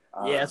interesting.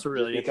 It's a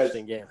really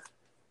interesting game.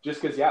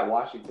 Just because,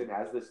 Washington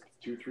has this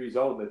 2-3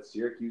 zone that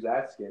Syracuse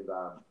esque, and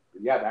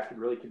that can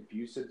really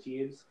confuse some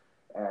teams.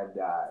 And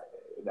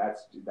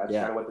that's kind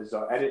of what the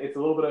zone. And it's a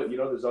little bit of,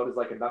 the zone is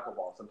like a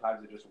knuckleball.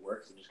 Sometimes it just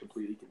works and just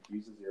completely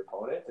confuses your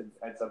opponent,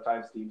 and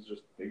sometimes teams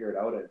just figure it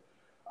out and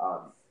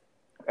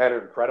are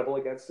incredible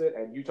against it.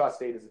 And Utah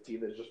State is a team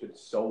that has just been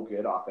so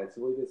good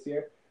offensively this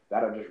year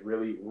that I'm just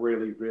really,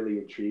 really, really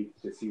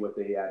intrigued to see what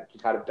they can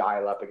kind of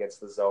dial up against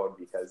the zone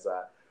because,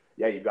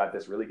 you've got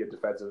this really good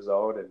defensive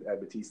zone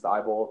and Matisse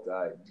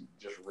Thybulle,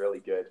 just really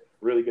good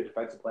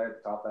defensive player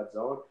at the top of that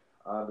zone.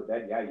 But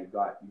then, you've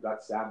got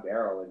Sam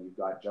Merrill and you've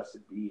got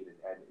Justin Bean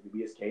and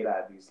Tobias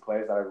Keita, these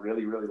players that I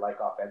really, really like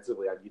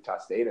offensively on Utah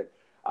State. And,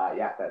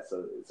 that's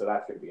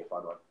going to be a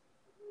fun one.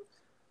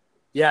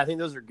 Yeah, I think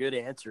those are good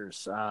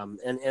answers. And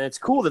it's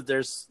cool that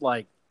there's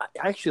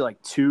actually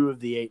 2 of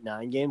the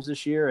 8-9 games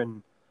this year,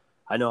 and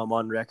I know I'm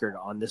on record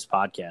on this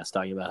podcast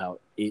talking about how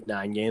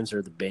 8-9 games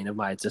are the bane of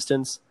my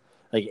existence.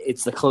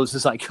 It's the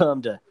closest I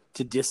come to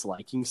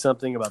disliking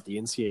something about the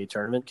NCAA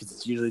tournament because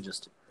it's usually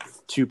just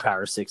 2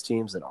 Power 6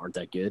 teams that aren't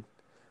that good.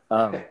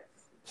 But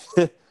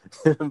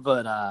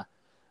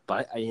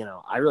But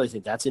I really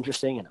think that's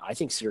interesting, and I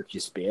think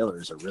Syracuse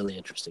Baylor is a really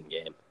interesting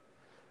game,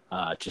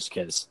 just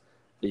because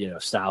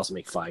styles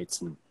make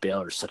fights, and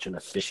Baylor is such an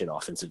efficient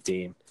offensive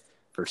team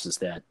versus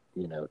that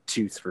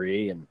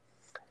 2-3. And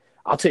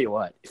I'll tell you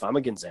what, if I'm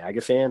a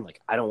Gonzaga fan,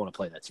 like I don't want to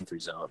play that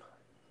 2-3 zone.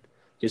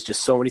 Because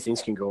just so many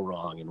things can go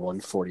wrong in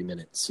one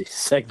 40-minute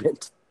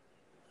segment.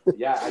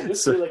 Yeah, I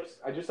just feel like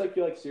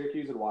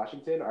Syracuse and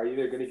Washington are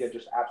either going to get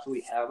just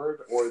absolutely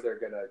hammered or they're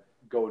going to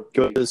go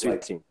to the Sweet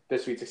 16. The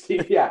Sweet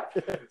 16, yeah.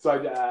 So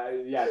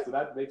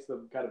that makes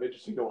them kind of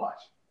interesting to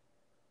watch.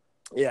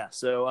 Yeah.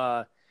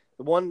 So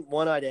the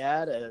one I'd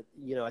add,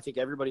 I think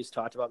everybody's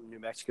talked about New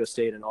Mexico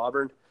State and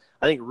Auburn.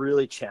 I think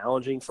really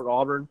challenging for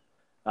Auburn,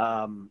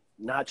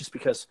 not just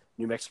because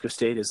New Mexico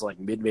State is like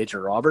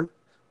mid-major Auburn,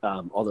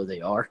 although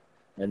they are,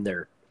 and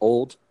they're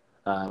old,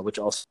 which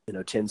also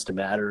tends to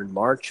matter in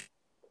March.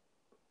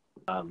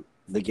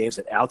 The game's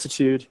at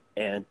altitude,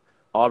 and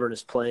Auburn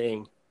is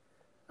playing,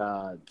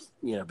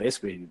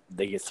 basically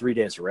they get 3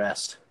 days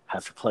rest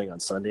after playing on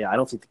Sunday. I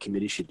don't think the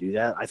committee should do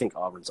that. I think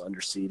Auburn's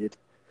underseeded,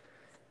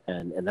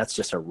 and that's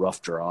just a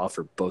rough draw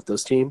for both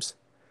those teams.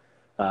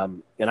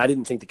 And I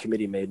didn't think the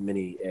committee made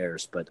many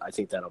errors, but I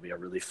think that'll be a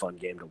really fun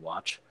game to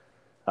watch.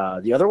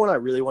 The other one I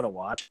really want to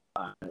watch,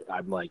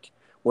 I'm like,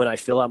 when I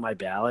fill out my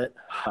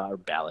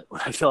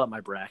when I fill out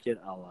my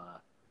bracket, I'll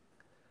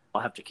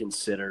have to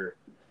consider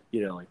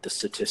like the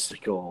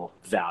statistical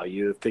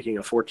value of picking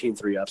a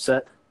 14-3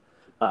 upset.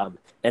 And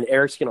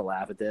Eric's going to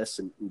laugh at this,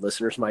 and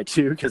listeners might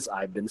too, because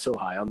I've been so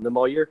high on them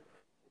all year.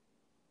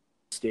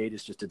 State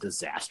is just a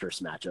disastrous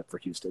matchup for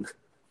Houston.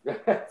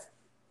 That's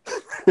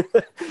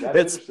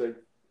interesting.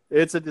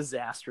 It's a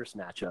disastrous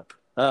matchup.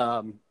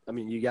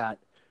 You got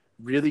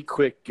really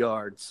quick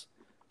guards.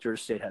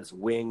 Georgia State has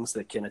wings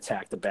that can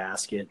attack the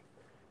basket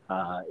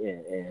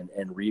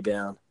and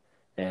rebound.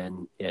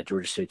 And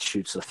Georgia State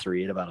shoots the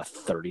three at about a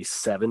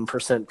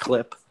 37%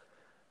 clip.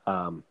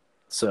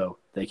 So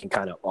they can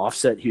kind of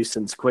offset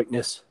Houston's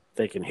quickness.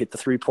 They can hit the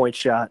 3-point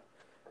shot,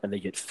 and they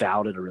get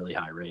fouled at a really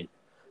high rate.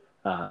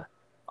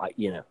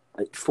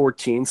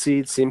 14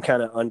 seeds seem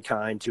kind of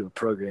unkind to a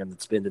program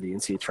that's been to the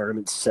NCAA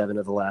tournament 7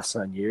 of the last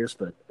 9 years,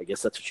 but I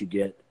guess that's what you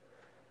get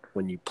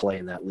when you play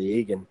in that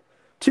league. And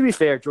to be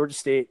fair, Georgia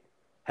State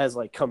has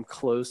come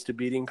close to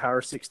beating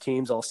Power 6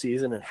 teams all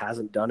season and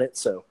hasn't done it.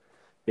 So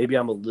maybe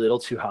I'm a little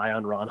too high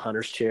on Ron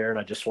Hunter's chair, and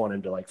I just want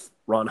him to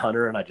Ron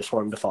Hunter, and I just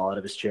want him to fall out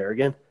of his chair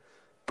again.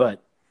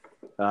 But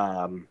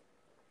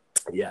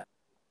yeah.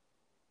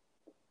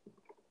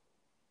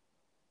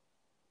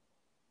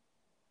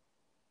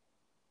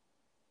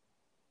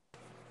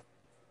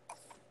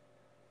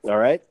 All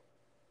right.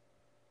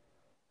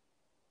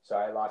 So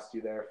I lost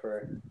you there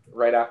for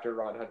right after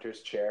Ron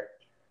Hunter's chair.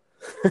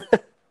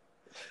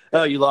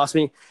 Oh, you lost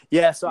me?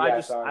 Yeah. So yeah,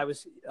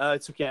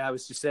 it's okay. I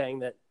was just saying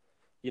that,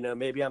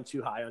 maybe I'm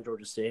too high on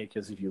Georgia State,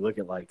 because if you look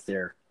at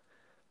their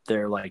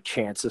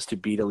chances to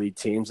beat elite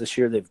teams this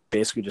year, they've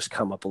basically just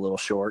come up a little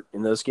short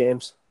in those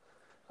games,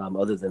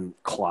 other than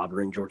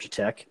clobbering Georgia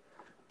Tech.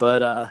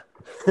 But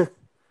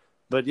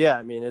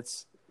yeah,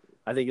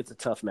 I think it's a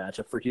tough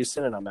matchup for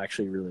Houston, and I'm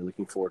actually really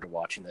looking forward to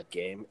watching that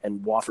game.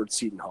 And Wofford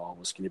Seton Hall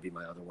was going to be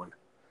my other one.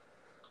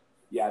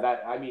 Yeah,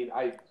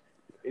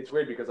 it's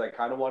weird because I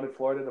kind of wanted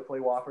Florida to play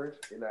Wofford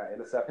in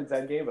a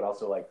 7-10 game, but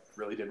also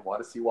really didn't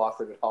want to see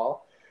Wofford at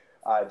all,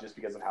 just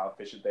because of how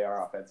efficient they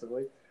are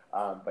offensively.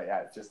 But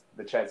yeah, just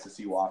the chance to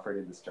see Wofford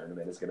in this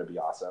tournament is going to be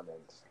awesome.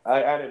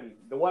 And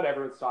the one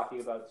everyone's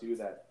talking about too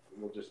that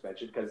we'll just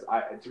mention, because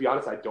to be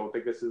honest, I don't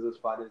think this is as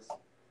fun as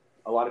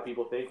a lot of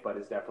people think, but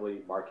it's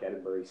definitely Marquette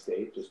and Murray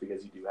State, just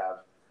because you do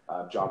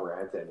have John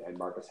Morant and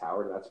Marcus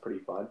Howard, and that's pretty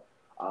fun.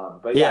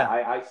 But yeah,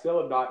 I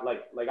still am not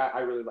I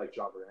really like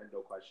John Morant, no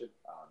question.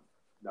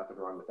 Nothing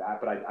wrong with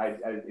that. But I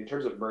in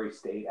terms of Murray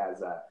State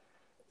as a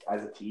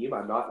team,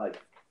 I'm not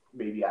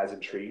maybe as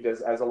intrigued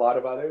as a lot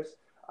of others.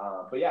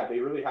 But yeah, they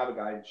really have a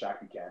guy in Shaq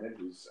Buchanan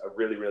who's a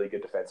really, really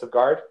good defensive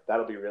guard.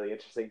 That'll be really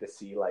interesting to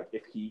see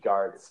if he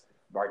guards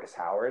Marcus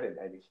Howard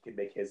and he can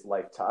make his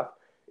life tough.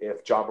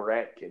 If John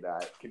Morant can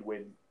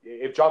win,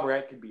 if John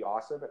Morant can be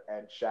awesome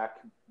and Shaq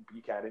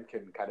Buchanan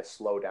can kind of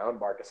slow down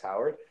Marcus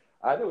Howard,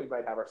 I think we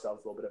might have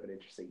ourselves a little bit of an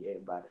interesting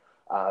game. But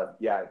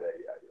yeah,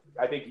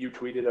 I think you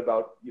tweeted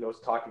about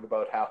talking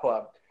about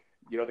how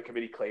the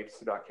committee claims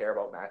to not care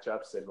about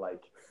matchups and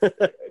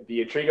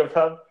the intrigue of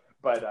them,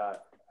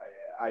 but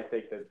I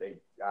think that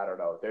I don't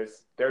know.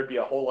 There'd be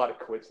a whole lot of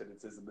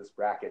coincidences in this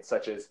bracket,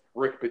 such as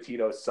Rick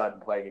Pitino's son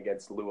playing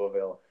against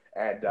Louisville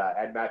and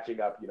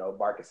matching up,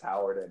 Marcus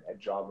Howard and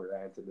John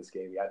Morant in this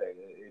game. Yeah,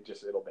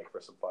 it'll make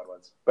for some fun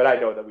ones. But I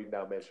know that we've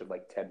now mentioned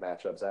 10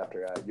 matchups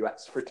after you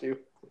asked for 2.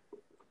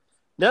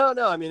 No,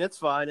 it's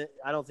fine.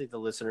 I don't think the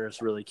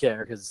listeners really care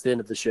because it's the end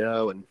of the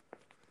show, and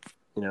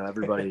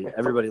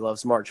everybody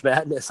loves March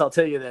Madness. I'll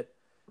tell you that.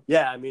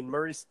 Yeah,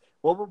 Murray's.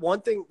 Well, one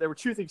thing, there were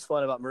 2 things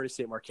fun about Murray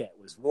State Marquette.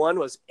 One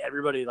was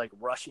everybody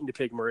rushing to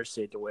pick Murray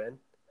State to win,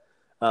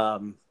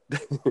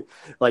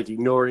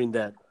 ignoring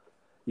that,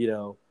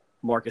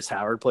 Marcus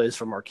Howard plays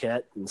for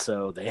Marquette, and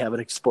so they have an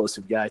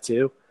explosive guy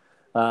too.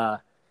 And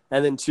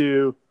then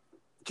 2,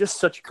 just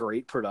such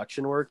great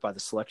production work by the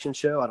selection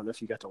show. I don't know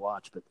if you got to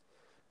watch, but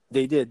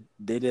they did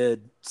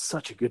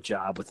such a good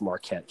job with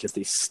Marquette because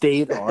they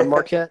stayed on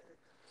Marquette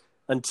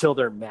until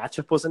their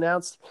matchup was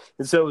announced.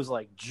 And so it was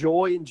like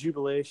joy and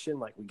jubilation.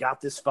 Like, we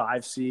got this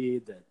 5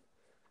 seed that,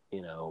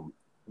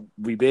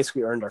 we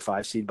basically earned our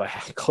 5 seed by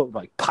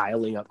like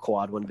piling up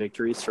quad 1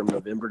 victories from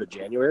November to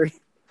January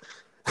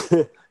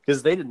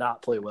because they did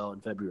not play well in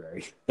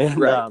February. And,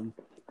 Right.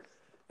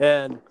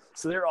 And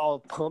so they're all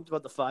pumped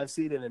about the 5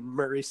 seed, and then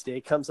Murray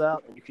State comes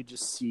out, and you could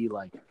just see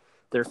like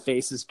their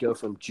faces go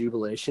from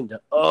jubilation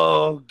to,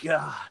 oh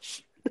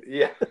gosh.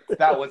 Yeah,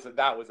 that was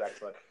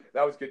excellent.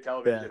 That was good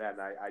television, Yeah. and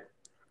I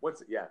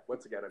once again,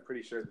 I'm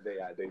pretty sure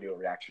that they knew a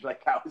reaction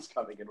like that was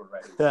coming and were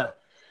ready. Yeah. So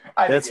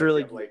I That's think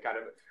really NCAA kind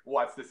of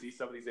wants to see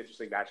some of these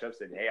interesting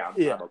matchups, and hey, I'm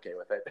okay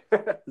with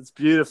it. It's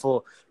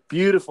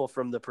beautiful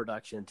from the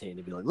production team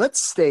to be like,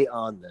 let's stay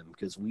on them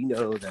because we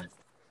know that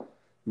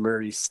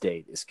Murray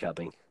State is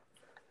coming.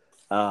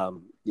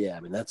 Yeah, I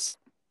mean, that's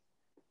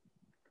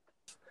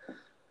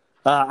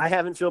I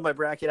haven't filled my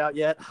bracket out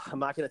yet. I'm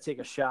not going to take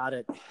a shot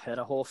at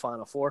a whole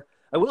Final Four.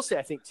 I will say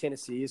I think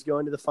Tennessee is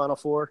going to the Final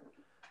Four.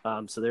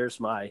 So there's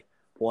my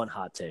one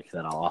hot take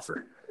that I'll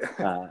offer.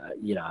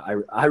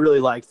 I really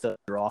like the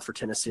draw for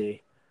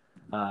Tennessee.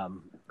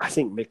 I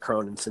think Mick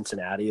Cronin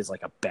Cincinnati is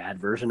like a bad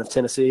version of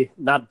Tennessee.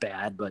 Not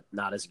bad, but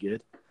not as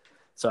good.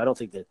 So I don't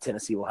think that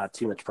Tennessee will have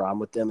too much problem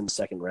with them in the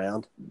second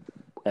round.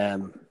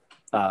 And,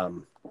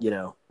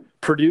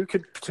 Purdue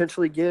could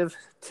potentially give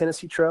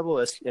Tennessee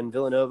trouble, and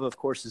Villanova, of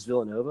course, is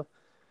Villanova.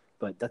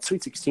 But that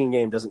Sweet 16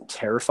 game doesn't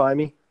terrify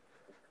me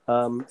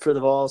for the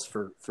Vols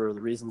for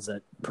the reasons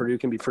that Purdue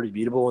can be pretty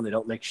beatable when they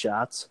don't make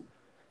shots.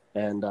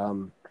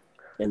 And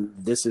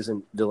this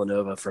isn't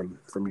Villanova from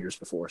years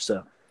before.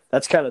 So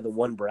that's kind of the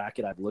one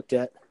bracket I've looked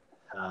at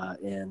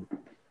and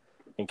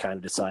kind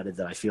of decided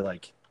that I feel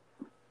like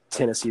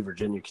Tennessee,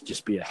 Virginia could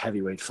just be a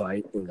heavyweight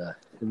fight in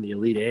the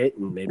Elite Eight,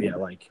 and maybe I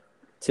like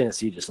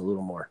Tennessee just a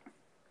little more.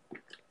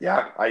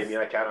 Yeah, I mean,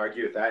 I can't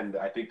argue with that, and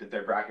I think that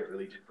their bracket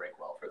really did break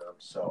well for them.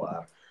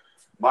 So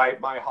my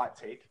hot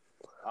take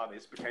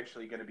is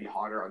potentially going to be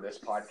hotter on this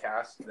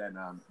podcast than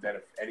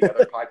any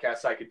other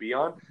podcast I could be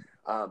on.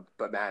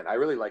 But man, I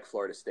really like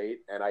Florida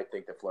State, and I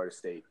think that Florida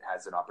State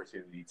has an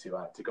opportunity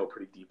to go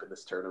pretty deep in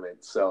this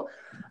tournament. So,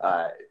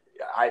 I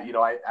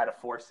at a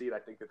 4 seed, I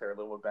think that they're a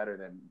little bit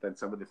better than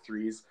some of the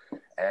 3s,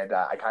 and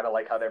I kind of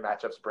like how their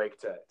matchups break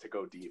to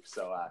go deep.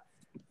 So,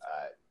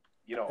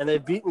 and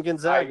they've beaten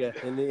Gonzaga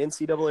in the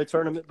NCAA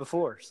tournament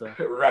before. So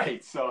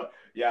right. So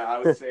yeah, I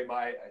would say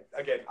I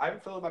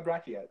haven't filled my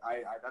bracket yet.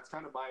 I that's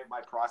kind of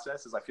my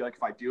process is I feel like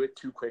if I do it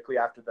too quickly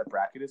after the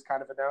bracket is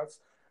kind of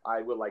announced,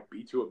 I will like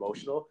be too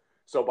emotional.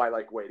 So by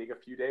like waiting a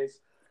few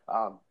days,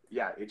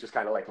 it just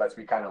kind of like lets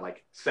me kind of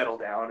like settle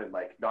down and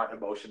like not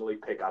emotionally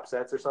pick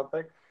upsets or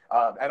something.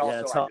 And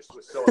also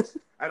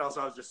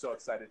I was just so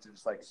excited to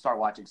just like start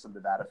watching some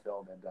Nevada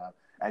film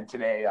and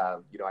today, I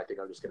think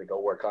I'm just going to go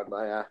work on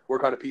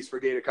a piece for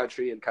Gator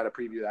Country and kind of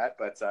preview that.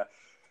 But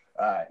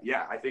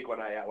I think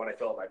when I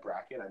fill out my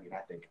bracket, I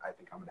think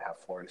I'm going to have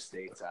Florida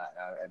State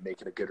and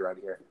making a good run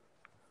here.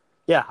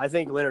 Yeah, I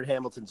think Leonard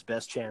Hamilton's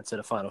best chance at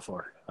a Final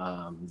Four.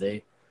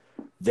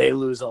 They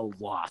lose a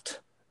lot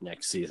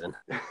next season.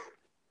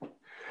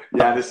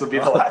 Yeah, this will be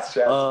the last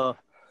chance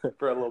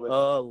for a little bit.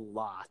 A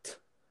lot.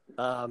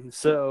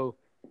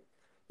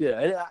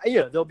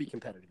 They'll be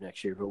competitive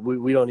next year, but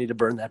we don't need to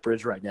burn that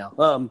bridge right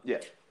now.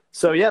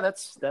 So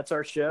that's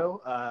our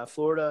show.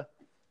 Florida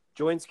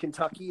joins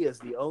Kentucky as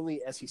the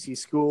only SEC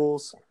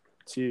schools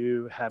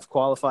to have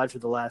qualified for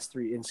the last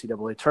 3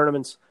 NCAA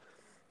tournaments.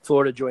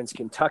 Florida joins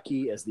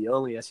Kentucky as the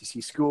only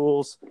SEC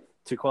schools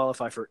to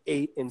qualify for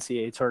 8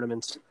 NCAA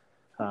tournaments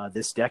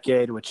this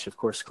decade, which of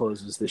course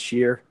closes this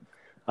year.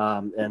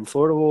 And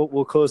Florida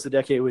will close the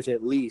decade with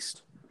at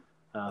least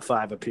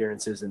 5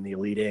 appearances in the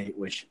Elite Eight,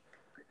 which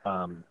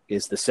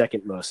is the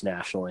third most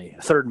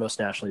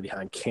nationally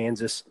behind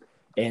Kansas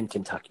and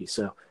Kentucky.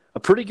 So a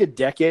pretty good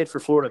decade for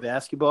Florida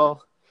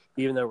basketball,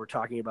 even though we're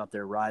talking about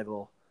their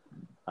rival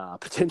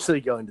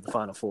potentially going to the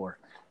Final Four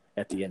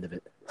at the end of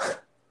it.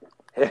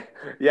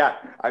 Yeah,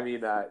 I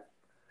mean,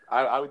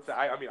 I would say,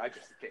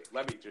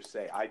 let me just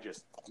say, I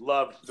just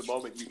loved the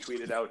moment you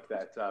tweeted out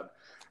that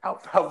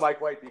how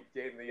Mike White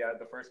became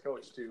the first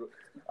coach to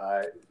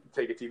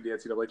take a team to the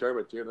NCAA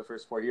tournament during the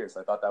first 4 years.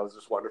 I thought that was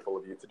just wonderful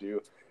of you to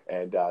do,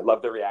 and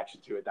loved the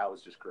reaction to it. That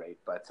was just great.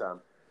 But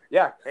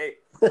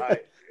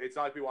it's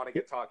not like we want to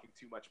get talking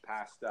too much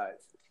past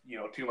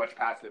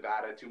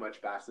Nevada, too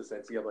much past this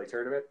NCAA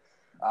tournament.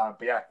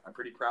 But yeah, I'm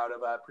pretty proud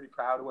of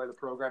where the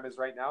program is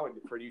right now, and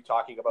for you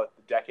talking about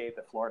the decade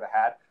that Florida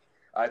had.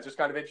 It's just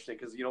kind of interesting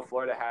because,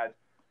 Florida had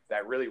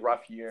that really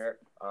rough year,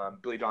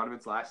 Billy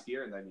Donovan's last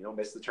year, and then,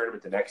 missed the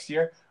tournament the next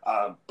year.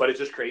 But it's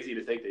just crazy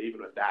to think that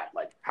even with that,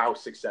 like how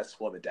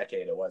successful of a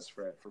decade it was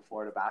for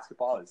Florida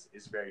basketball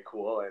is very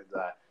cool. And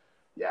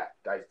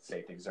I'd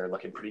say things are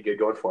looking pretty good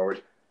going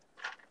forward.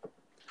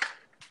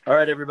 All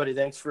right, everybody.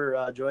 Thanks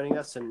for joining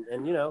us, and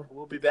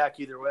we'll be back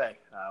either way,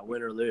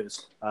 win or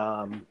lose.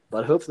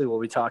 But hopefully, we'll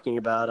be talking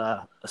about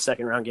a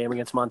second round game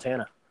against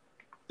Montana.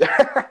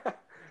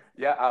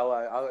 Yeah,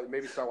 I'll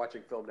maybe start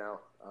watching film now.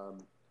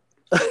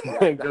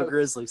 Go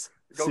Grizzlies.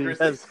 Go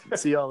Grizzlies.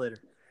 See y'all later.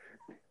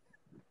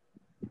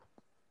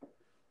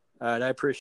 All right, I appreciate